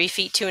opening is 3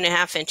 feet 2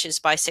 1/2 inches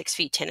by 6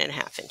 feet 10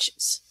 1/2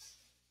 inches.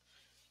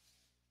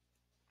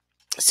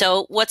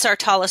 So what's our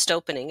tallest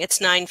opening? It's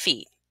 9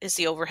 feet is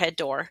the overhead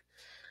door.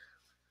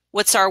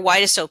 What's our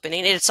widest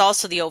opening? It's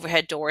also the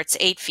overhead door. It's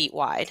 8 feet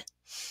wide.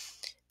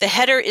 The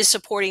header is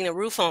supporting the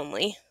roof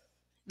only.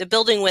 The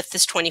building width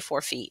is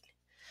 24 feet.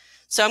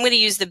 So I'm going to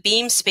use the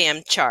beam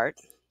span chart.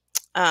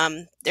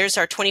 There's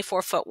our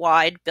 24-foot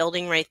wide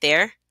building right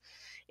there.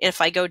 And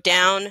if I go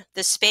down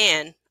the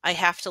span, I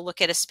have to look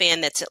at a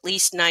span that's at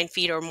least 9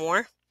 feet or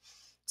more.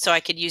 So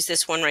I could use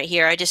this one right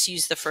here. I just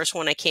used the first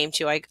one I came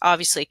to. I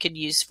obviously could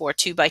use 4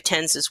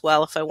 2x10s as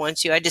well if I wanted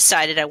to. I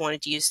decided I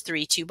wanted to use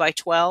 3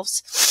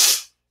 2x12s.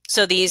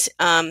 So these,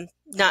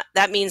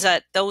 that means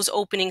that those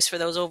openings for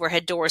those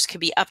overhead doors could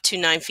be up to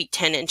 9 feet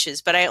 10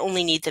 inches, but I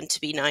only need them to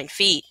be 9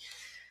 feet.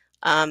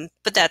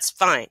 But that's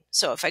fine.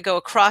 So if I go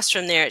across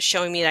from there, it's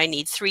showing me that I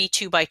need 3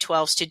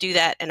 2x12s to do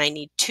that, and I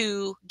need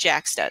 2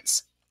 jack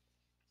studs.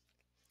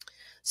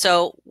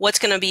 So what's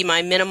going to be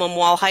my minimum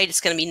wall height?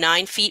 It's going to be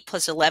 9 feet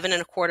plus 11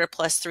 1/4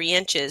 plus 3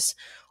 inches,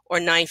 or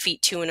 9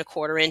 feet 2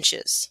 1/4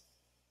 inches.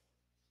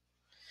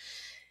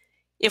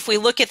 If we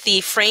look at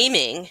the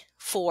framing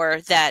for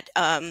that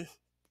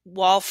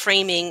wall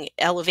framing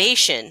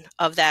elevation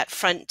of that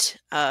front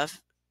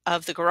of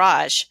the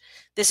garage,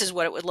 this is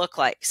what it would look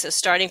like. So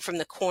starting from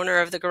the corner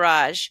of the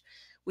garage,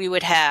 we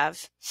would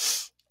have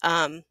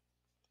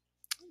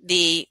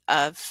the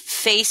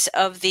face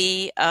of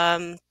the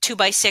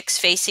 2x6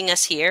 facing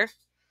us here.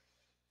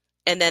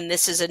 And then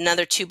this is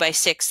another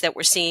 2x6 that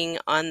we're seeing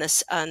on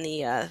this on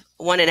the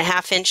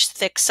 1.5 inch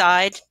thick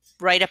side,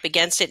 right up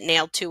against it,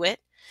 nailed to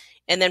it.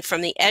 And then from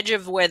the edge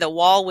of where the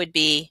wall would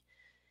be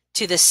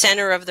to the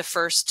center of the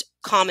first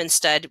common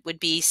stud would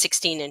be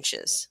 16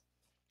 inches.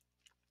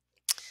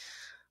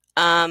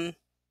 And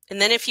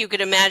then if you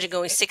could imagine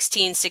going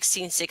 16,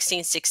 16,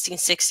 16, 16,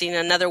 16,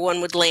 another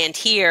one would land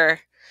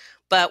here,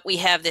 but we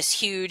have this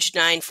huge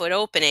 9-foot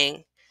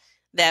opening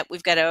that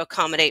we've got to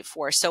accommodate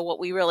for. So what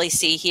we really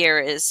see here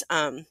is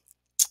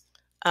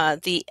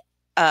the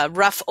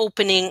rough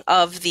opening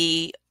of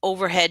the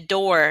overhead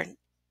door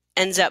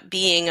ends up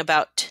being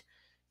about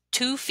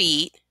 2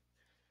 feet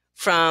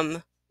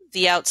from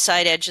the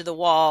outside edge of the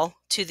wall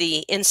to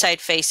the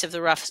inside face of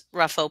the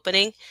rough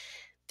opening.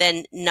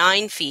 Then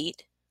 9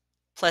 feet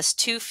plus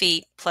 2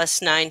 feet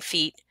plus 9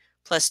 feet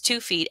plus 2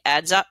 feet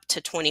adds up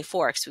to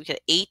 24. So we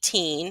get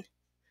 18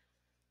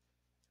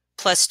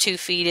 plus 2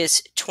 feet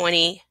is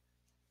 20,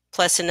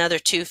 plus another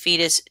 2 feet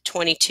is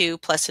 22,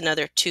 plus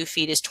another 2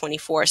 feet is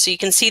 24. So you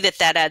can see that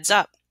that adds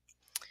up.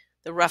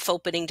 The rough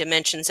opening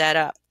dimensions add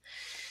up.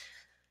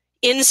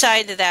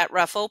 Inside of that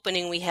rough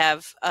opening, we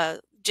have,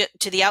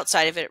 to the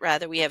outside of it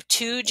rather, we have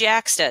 2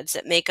 jack studs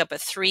that make up a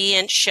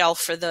 3-inch shelf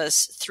for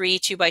those 3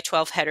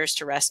 2x12 headers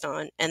to rest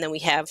on. And then we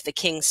have the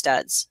king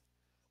studs,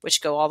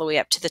 which go all the way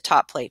up to the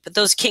top plate. But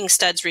those king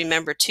studs,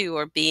 remember too,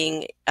 are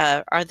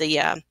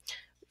the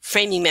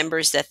framing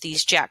members that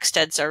these jack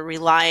studs are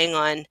relying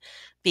on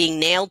being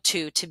nailed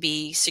to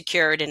be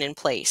secured and in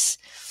place.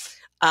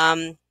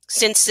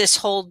 Since this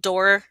whole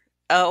door,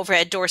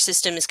 overhead door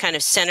system is kind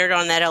of centered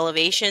on that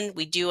elevation,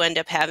 we do end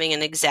up having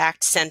an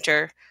exact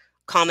center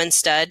common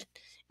stud,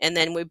 and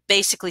then we're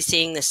basically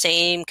seeing the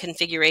same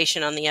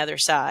configuration on the other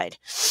side.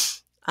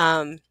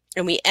 And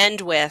we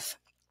end with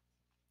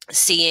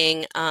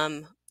seeing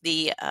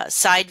the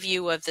side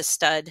view of the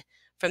stud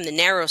from the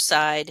narrow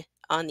side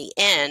on the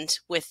end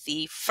with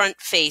the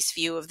front face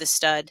view of the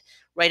stud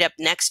right up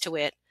next to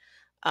it,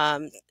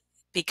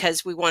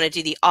 because we want to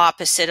do the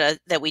opposite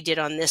that we did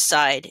on this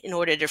side in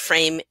order to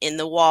frame in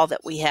the wall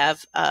that we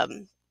have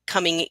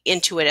coming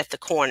into it at the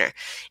corner.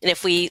 And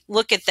if we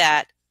look at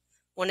that,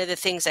 one of the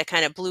things I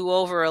kind of blew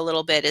over a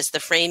little bit is the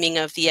framing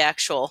of the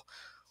actual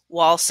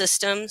wall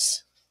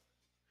systems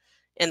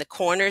and the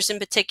corners in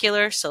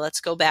particular. So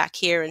let's go back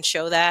here and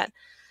show that.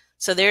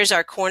 So there's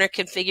our corner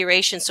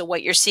configuration. So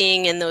what you're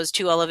seeing in those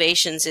 2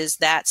 elevations is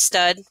that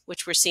stud,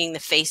 which we're seeing the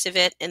face of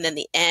it, and then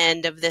the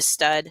end of this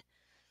stud.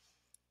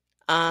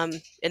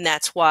 And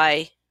that's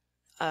why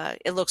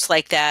it looks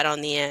like that on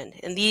the end.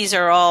 And these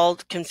are all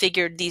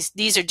configured.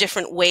 These are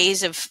different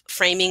ways of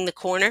framing the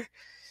corner.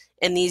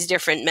 And these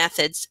different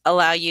methods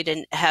allow you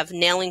to have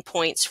nailing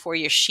points for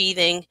your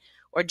sheathing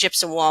or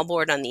gypsum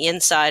wallboard on the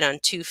inside on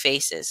 2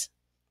 faces.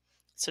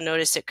 So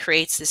notice it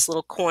creates this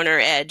little corner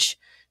edge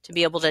to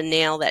be able to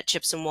nail that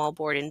gypsum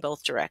wallboard in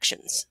both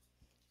directions.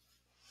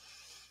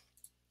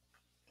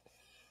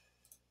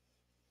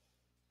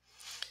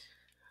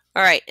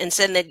 All right, and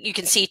so then you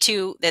can see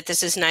too that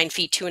this is 9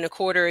 feet 2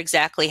 1/4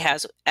 exactly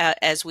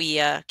as we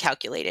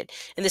calculated.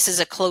 And this is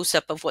a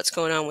close-up of what's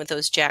going on with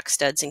those jack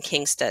studs and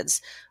king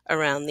studs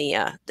around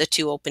the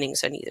 2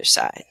 openings on either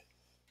side.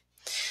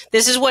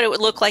 This is what it would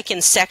look like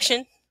in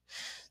section.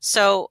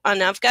 So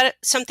I've got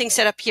something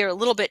set up here a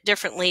little bit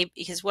differently,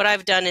 because what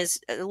I've done is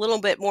a little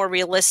bit more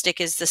realistic.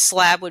 Is the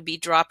slab would be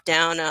dropped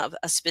down of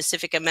a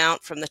specific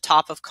amount from the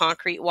top of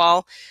concrete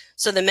wall.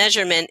 So the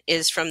measurement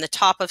is from the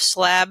top of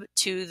slab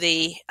to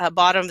the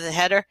bottom of the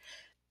header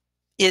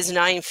is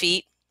 9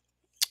 feet.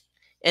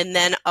 And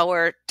then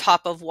our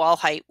top of wall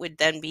height would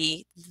then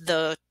be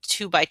the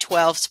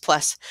 2x12s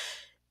plus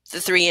the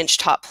 3-inch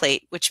top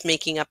plate, which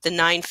making up the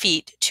 9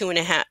 feet, 2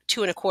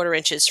 1/4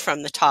 inches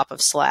from the top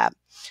of slab.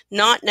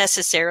 Not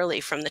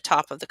necessarily from the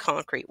top of the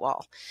concrete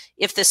wall.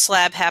 If the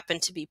slab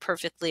happened to be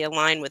perfectly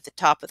aligned with the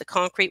top of the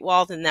concrete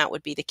wall, then that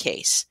would be the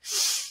case.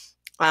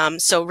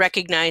 So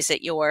recognize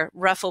that your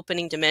rough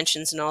opening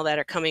dimensions and all that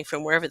are coming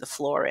from wherever the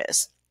floor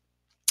is.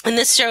 And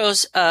this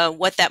shows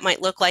what that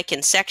might look like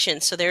in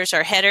sections. So there's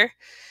our header,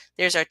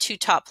 there's our 2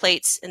 top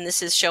plates, and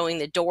this is showing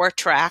the door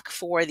track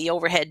for the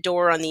overhead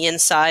door on the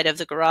inside of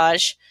the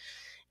garage,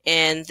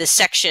 and the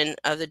section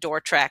of the door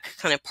track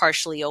kind of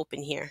partially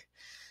open here.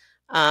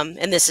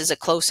 And this is a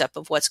close-up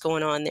of what's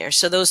going on there.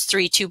 So those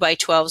 3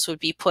 2x12s would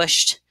be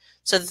pushed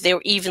so that they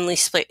were evenly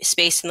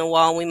spaced in the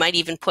wall. We might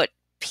even put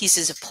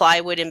pieces of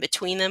plywood in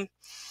between them.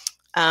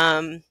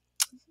 And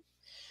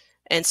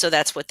so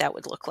that's what that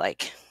would look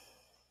like.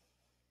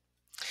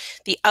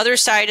 The other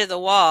side of the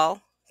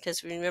wall,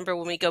 because remember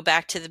when we go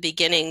back to the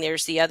beginning,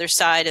 there's the other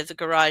side of the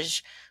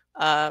garage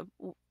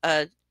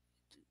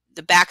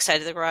the back side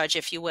of the garage,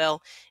 if you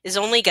will, is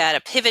only got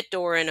a pivot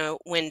door and a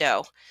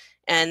window.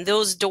 And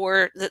those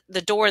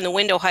the door and the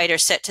window height are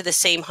set to the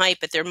same height,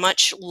 but they're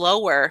much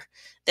lower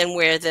than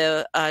where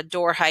the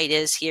door height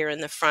is here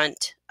in the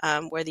front,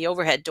 where the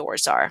overhead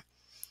doors are.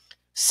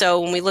 So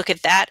when we look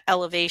at that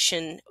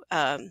elevation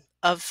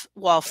of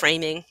wall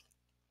framing,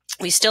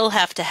 we still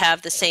have to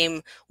have the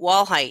same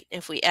wall height.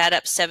 If we add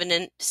up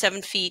 7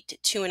 feet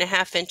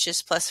 2.5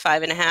 inches plus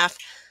 5.5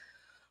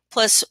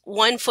 plus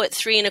 1 foot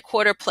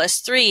 3.25 plus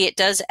 3, it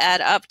does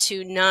add up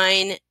to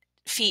 9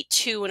 feet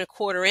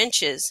 2.25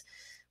 inches.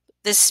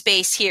 This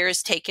space here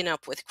is taken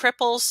up with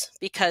cripples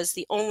because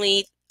we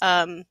only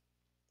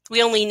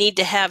need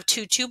to have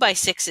 2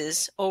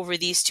 2x6s over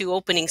these two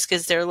openings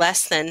because they're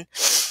less than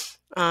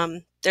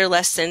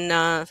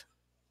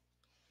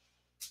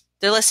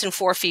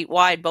 4 feet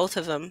wide, both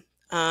of them.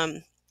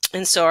 And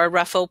so our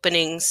rough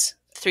openings,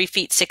 3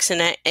 feet 6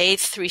 1/8,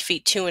 3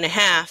 feet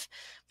 2.5.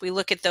 We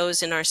look at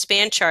those in our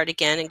span chart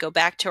again and go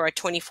back to our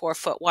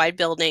 24-foot wide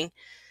building.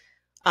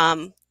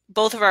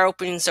 Both of our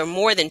openings are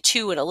more than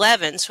 2 and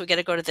 11, so we got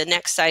to go to the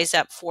next size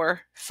up,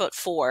 4 foot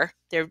 4.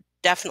 They're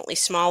definitely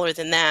smaller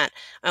than that.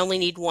 I only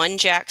need 1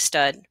 jack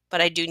stud,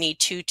 but I do need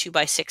 2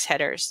 2x6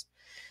 headers.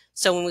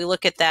 So when we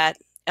look at that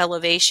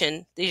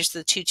elevation, these are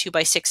the 2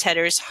 2x6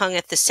 headers hung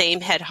at the same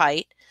head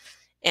height,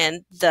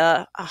 and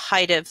the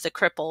height of the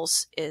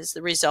cripples is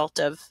the result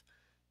of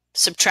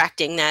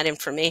subtracting that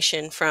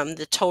information from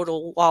the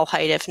total wall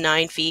height of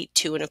 9 feet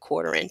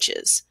 2.25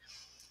 inches.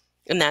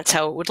 And that's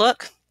how it would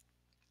look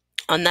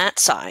on that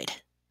side.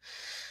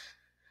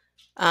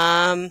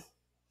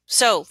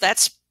 So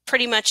that's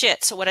pretty much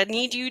it. So what I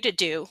need you to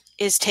do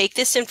is take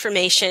this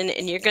information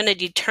and you're going to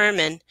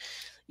determine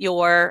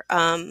your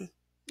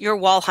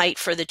wall height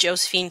for the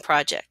Josephine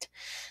project.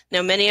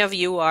 Now, many of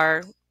you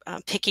are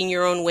picking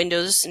your own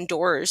windows and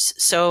doors.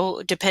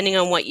 So depending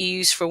on what you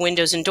use for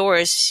windows and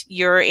doors,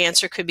 your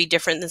answer could be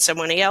different than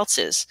someone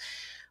else's.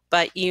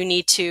 But you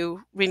need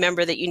to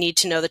remember that you need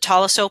to know the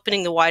tallest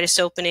opening, the widest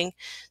opening,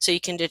 so you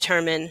can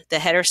determine the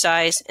header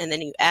size, and then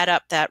you add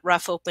up that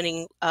rough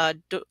opening,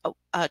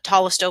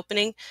 tallest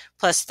opening,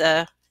 plus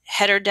the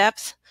header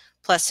depth,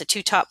 plus the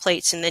 2 top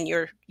plates, and then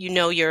you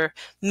know your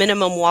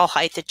minimum wall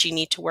height that you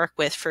need to work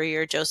with for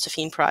your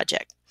Josephine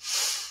project.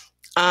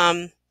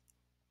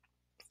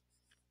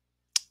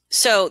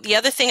 So the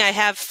other thing I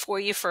have for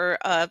you for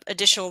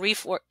additional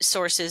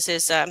resources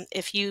is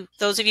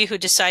those of you who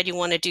decide you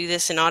want to do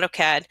this in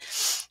AutoCAD,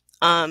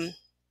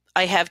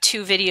 I have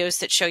 2 videos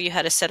that show you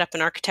how to set up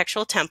an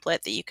architectural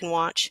template that you can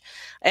watch.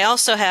 I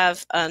also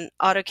have an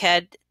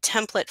AutoCAD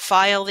template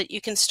file that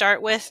you can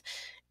start with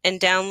and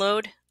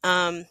download,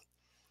 and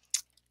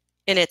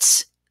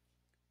it's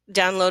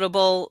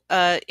downloadable.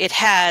 Let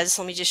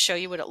me just show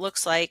you what it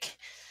looks like.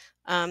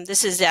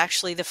 This is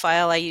actually the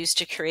file I used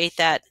to create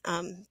that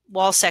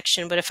wall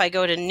section, but if I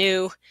go to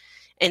New,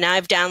 and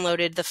I've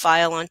downloaded the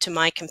file onto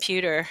my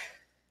computer,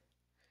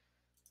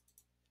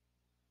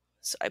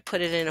 so I put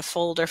it in a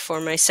folder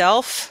for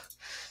myself.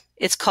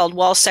 It's called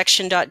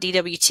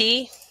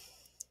WallSection.dwt,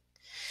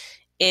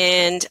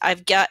 and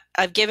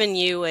I've given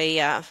you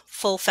a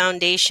full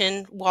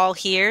foundation wall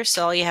here,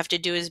 so all you have to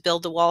do is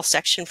build the wall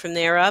section from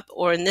there up,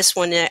 or in this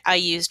one I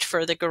used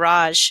for the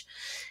garage.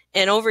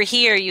 And over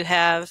here you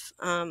have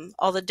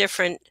all the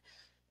different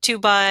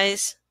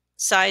 2x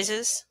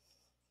sizes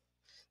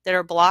that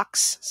are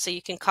blocks, so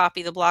you can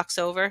copy the blocks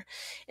over.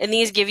 And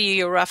these give you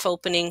your rough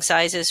opening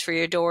sizes for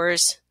your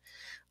doors.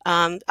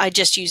 I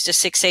just used a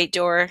 6/8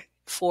 door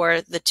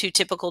for the 2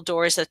 typical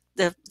doors,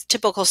 the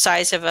typical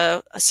size of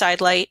a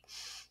side light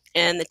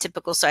and the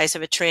typical size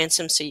of a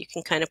transom, so you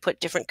can kind of put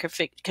different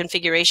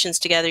configurations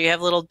together. You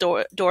have a little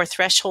door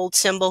threshold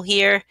symbol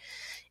here,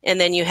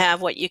 and then you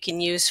have what you can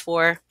use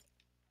for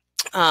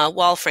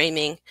wall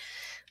framing.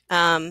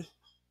 And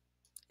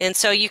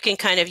so you can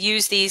kind of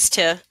use these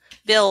to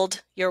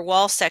build your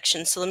wall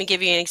section. So let me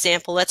give you an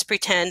example. Let's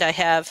pretend I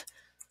have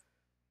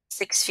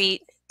 6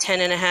 feet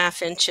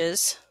 10.5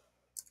 inches.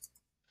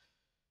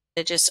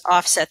 I just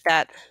offset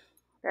that.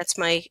 That's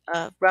my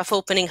rough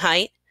opening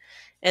height.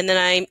 And then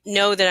I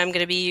know that I'm going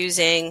to be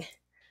using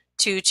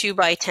 2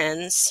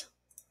 2x10s.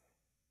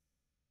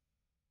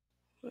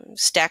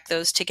 Stack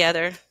those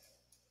together.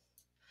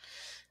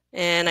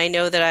 And I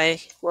know that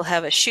I will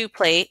have a shoe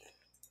plate.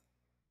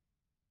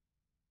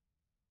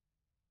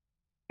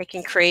 I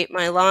can create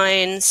my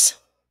lines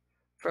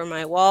for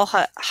my wall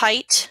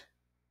height,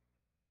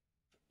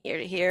 here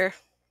to here.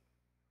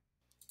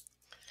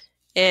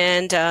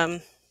 And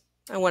I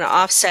want to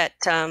offset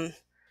my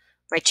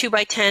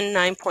 2x10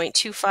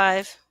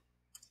 9.25.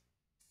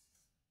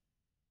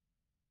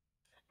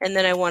 And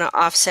then I want to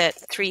offset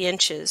 3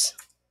 inches.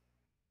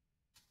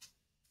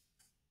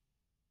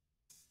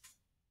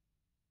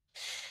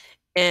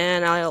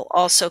 And I'll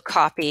also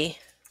copy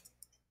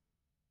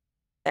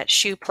that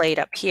shoe plate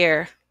up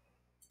here.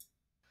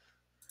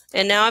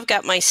 And now I've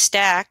got my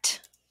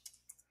stacked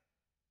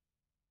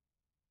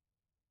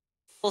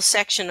full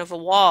section of a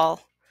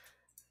wall.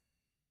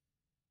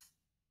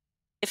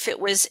 If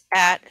it was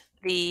at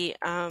the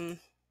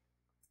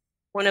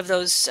one of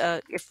those,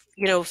 if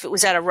if it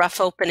was at a rough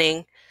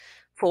opening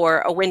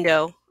for a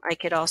window, I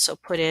could also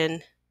put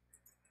in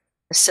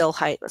a sill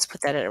height. Let's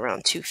put that at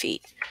around 2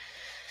 feet.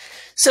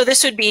 So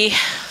this would be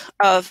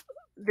of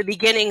the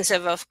beginnings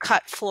of a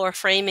cut floor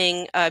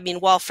framing,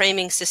 wall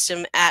framing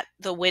system at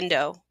the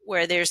window,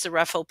 where there's the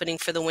rough opening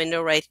for the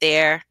window right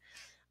there.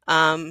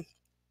 It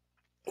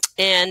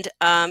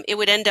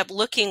would end up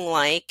looking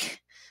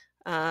like,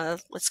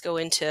 let's go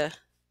into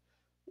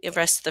the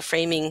rest of the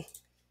framing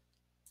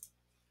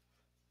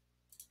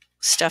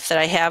stuff that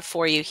I have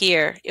for you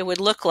here. It would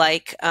look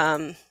like,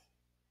 and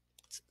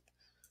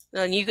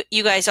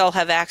you guys all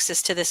have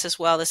access to this as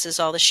well. This is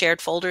all the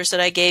shared folders that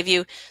I gave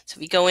you. So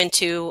if you go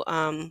into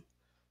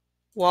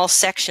wall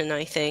section,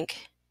 I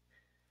think,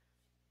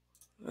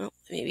 well,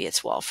 maybe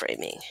it's wall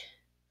framing.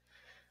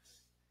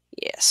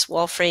 Yes,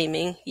 wall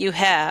framing. You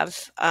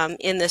have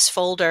in this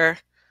folder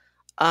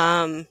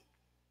a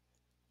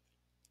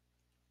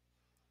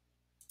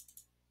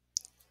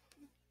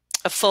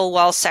full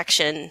wall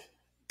section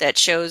that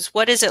shows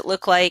what does it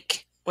look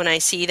like when I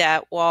see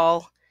that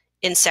wall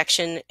in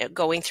section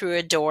going through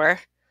a door,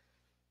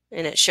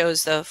 and it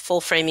shows the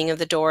full framing of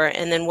the door.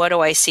 And then what do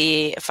I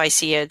see if I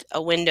see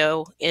a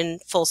window in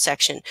full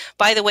section?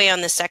 By the way,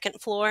 on the second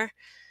floor,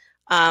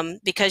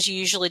 because you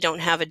usually don't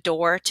have a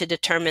door to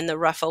determine the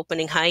rough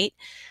opening height,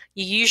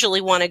 you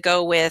usually want to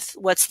go with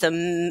what's the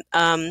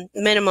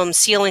minimum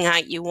ceiling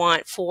height you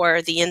want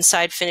for the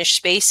inside finished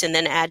space, and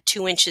then add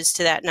 2 inches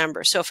to that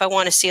number. So if I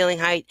want a ceiling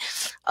height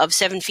of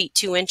 7 feet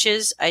 2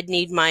 inches, I'd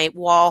need my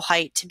wall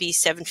height to be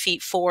 7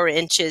 feet 4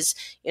 inches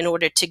in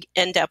order to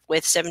end up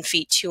with 7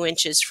 feet 2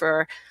 inches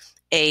for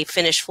a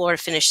finished floor to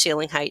finished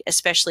ceiling height,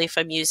 especially if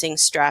I'm using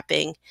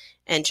strapping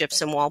and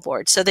gypsum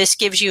wallboard. So this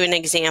gives you an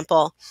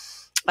example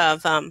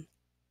of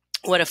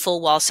what a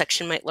full wall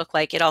section might look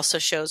like. It also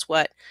shows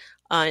what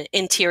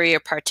interior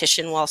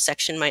partition wall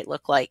section might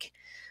look like,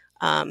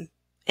 and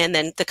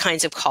then the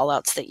kinds of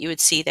callouts that you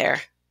would see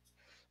there.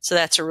 So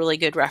that's a really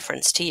good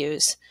reference to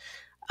use.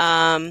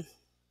 I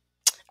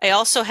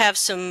also have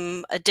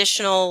some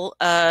additional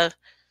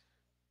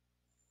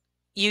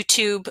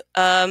YouTube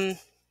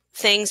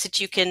things that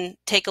you can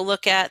take a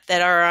look at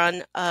that are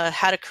on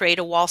how to create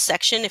a wall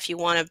section if you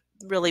want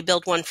to really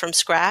build one from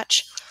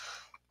scratch.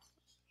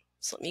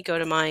 So let me go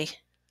to my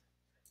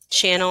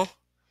channel,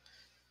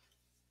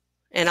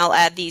 and I'll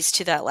add these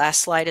to that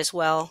last slide as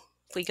well.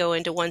 If we go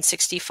into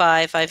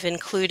 165, I've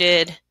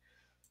included,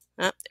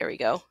 there we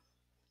go.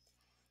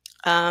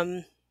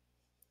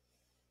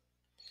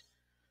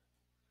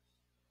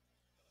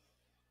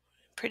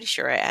 Pretty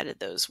sure I added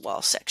those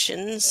wall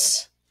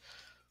sections.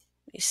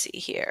 Let me see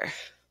here.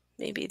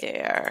 Maybe they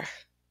are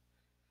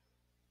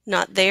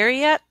not there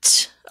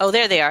yet. Oh,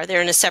 there they are.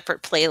 They're in a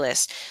separate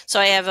playlist. So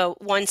I have a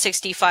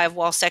 165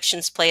 wall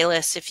sections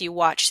playlist. If you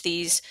watch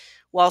these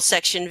wall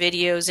section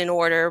videos in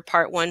order,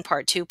 part 1,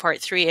 part 2, part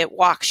 3, it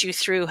walks you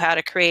through how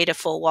to create a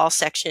full wall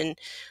section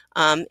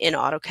in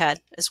AutoCAD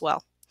as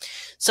well.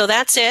 So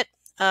that's it.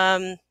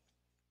 I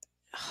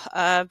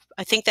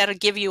think that'll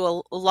give you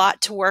a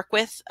lot to work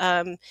with.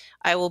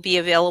 I will be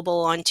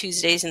available on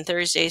Tuesdays and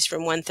Thursdays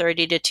from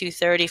 1:30 to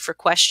 2:30 for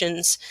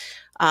questions.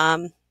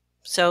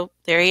 So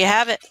there you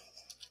have it.